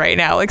laughter right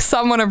now. Like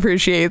someone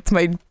appreciates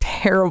my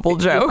terrible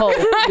joke.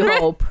 You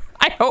hope.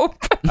 I hope.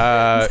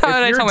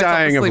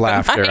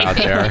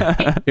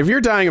 If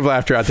you're dying of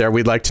laughter out there,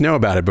 we'd like to know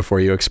about it before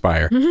you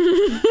expire.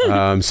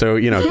 So,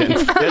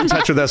 get in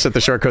touch with us at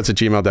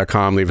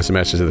theshortcoats@gmail.com. Leave us a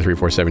message at the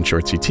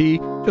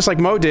 347-SHORT-CT, just like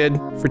Mo did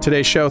for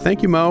today's show.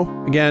 Thank you,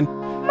 Mo, again.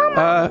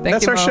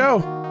 That's our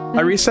show.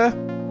 Arisa,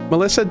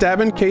 Melissa,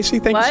 Dabin, Casey,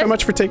 thank you so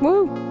much for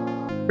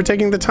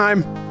taking the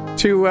time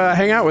to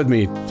hang out with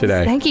me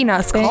today. Thanking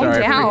us. Calm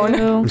down.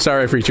 I'm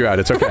sorry I freaked you out.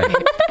 It's okay.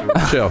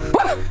 Chill.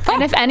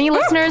 And if any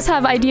listeners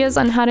have ideas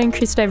on how to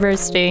increase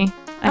diversity,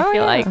 I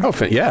feel like good.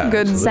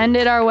 Absolutely. Send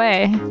it our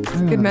way.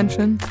 Good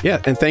mention.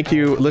 Yeah, and thank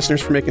you,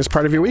 listeners, for making us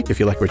part of your week. If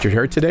you like what you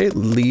heard today,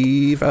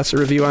 leave us a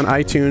review on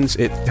iTunes.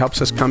 It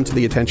helps us come to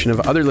the attention of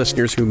other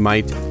listeners who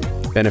might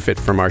benefit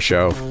from our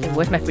show.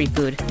 Where's my free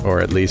food?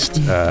 Or at least...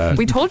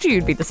 we told you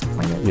you'd be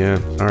disappointed. Yeah,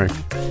 all right.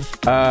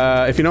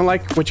 If you don't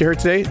like what you heard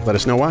today, let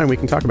us know why, and we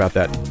can talk about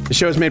that. The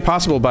show is made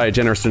possible by a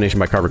generous donation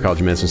by Carver College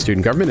of Medicine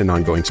Student Government and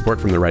ongoing support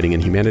from the Writing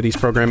and Humanities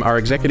program. Our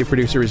executive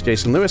producer is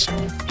Jason Lewis.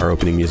 Our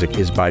opening music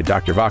is by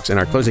Dr. Vox, and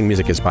our closing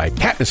music is by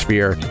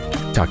Catmosphere.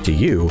 Talk to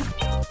you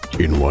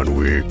in 1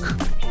 week. I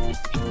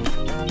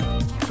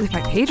can't believe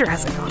my pager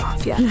hasn't gone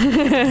off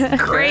yet.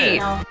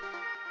 Great.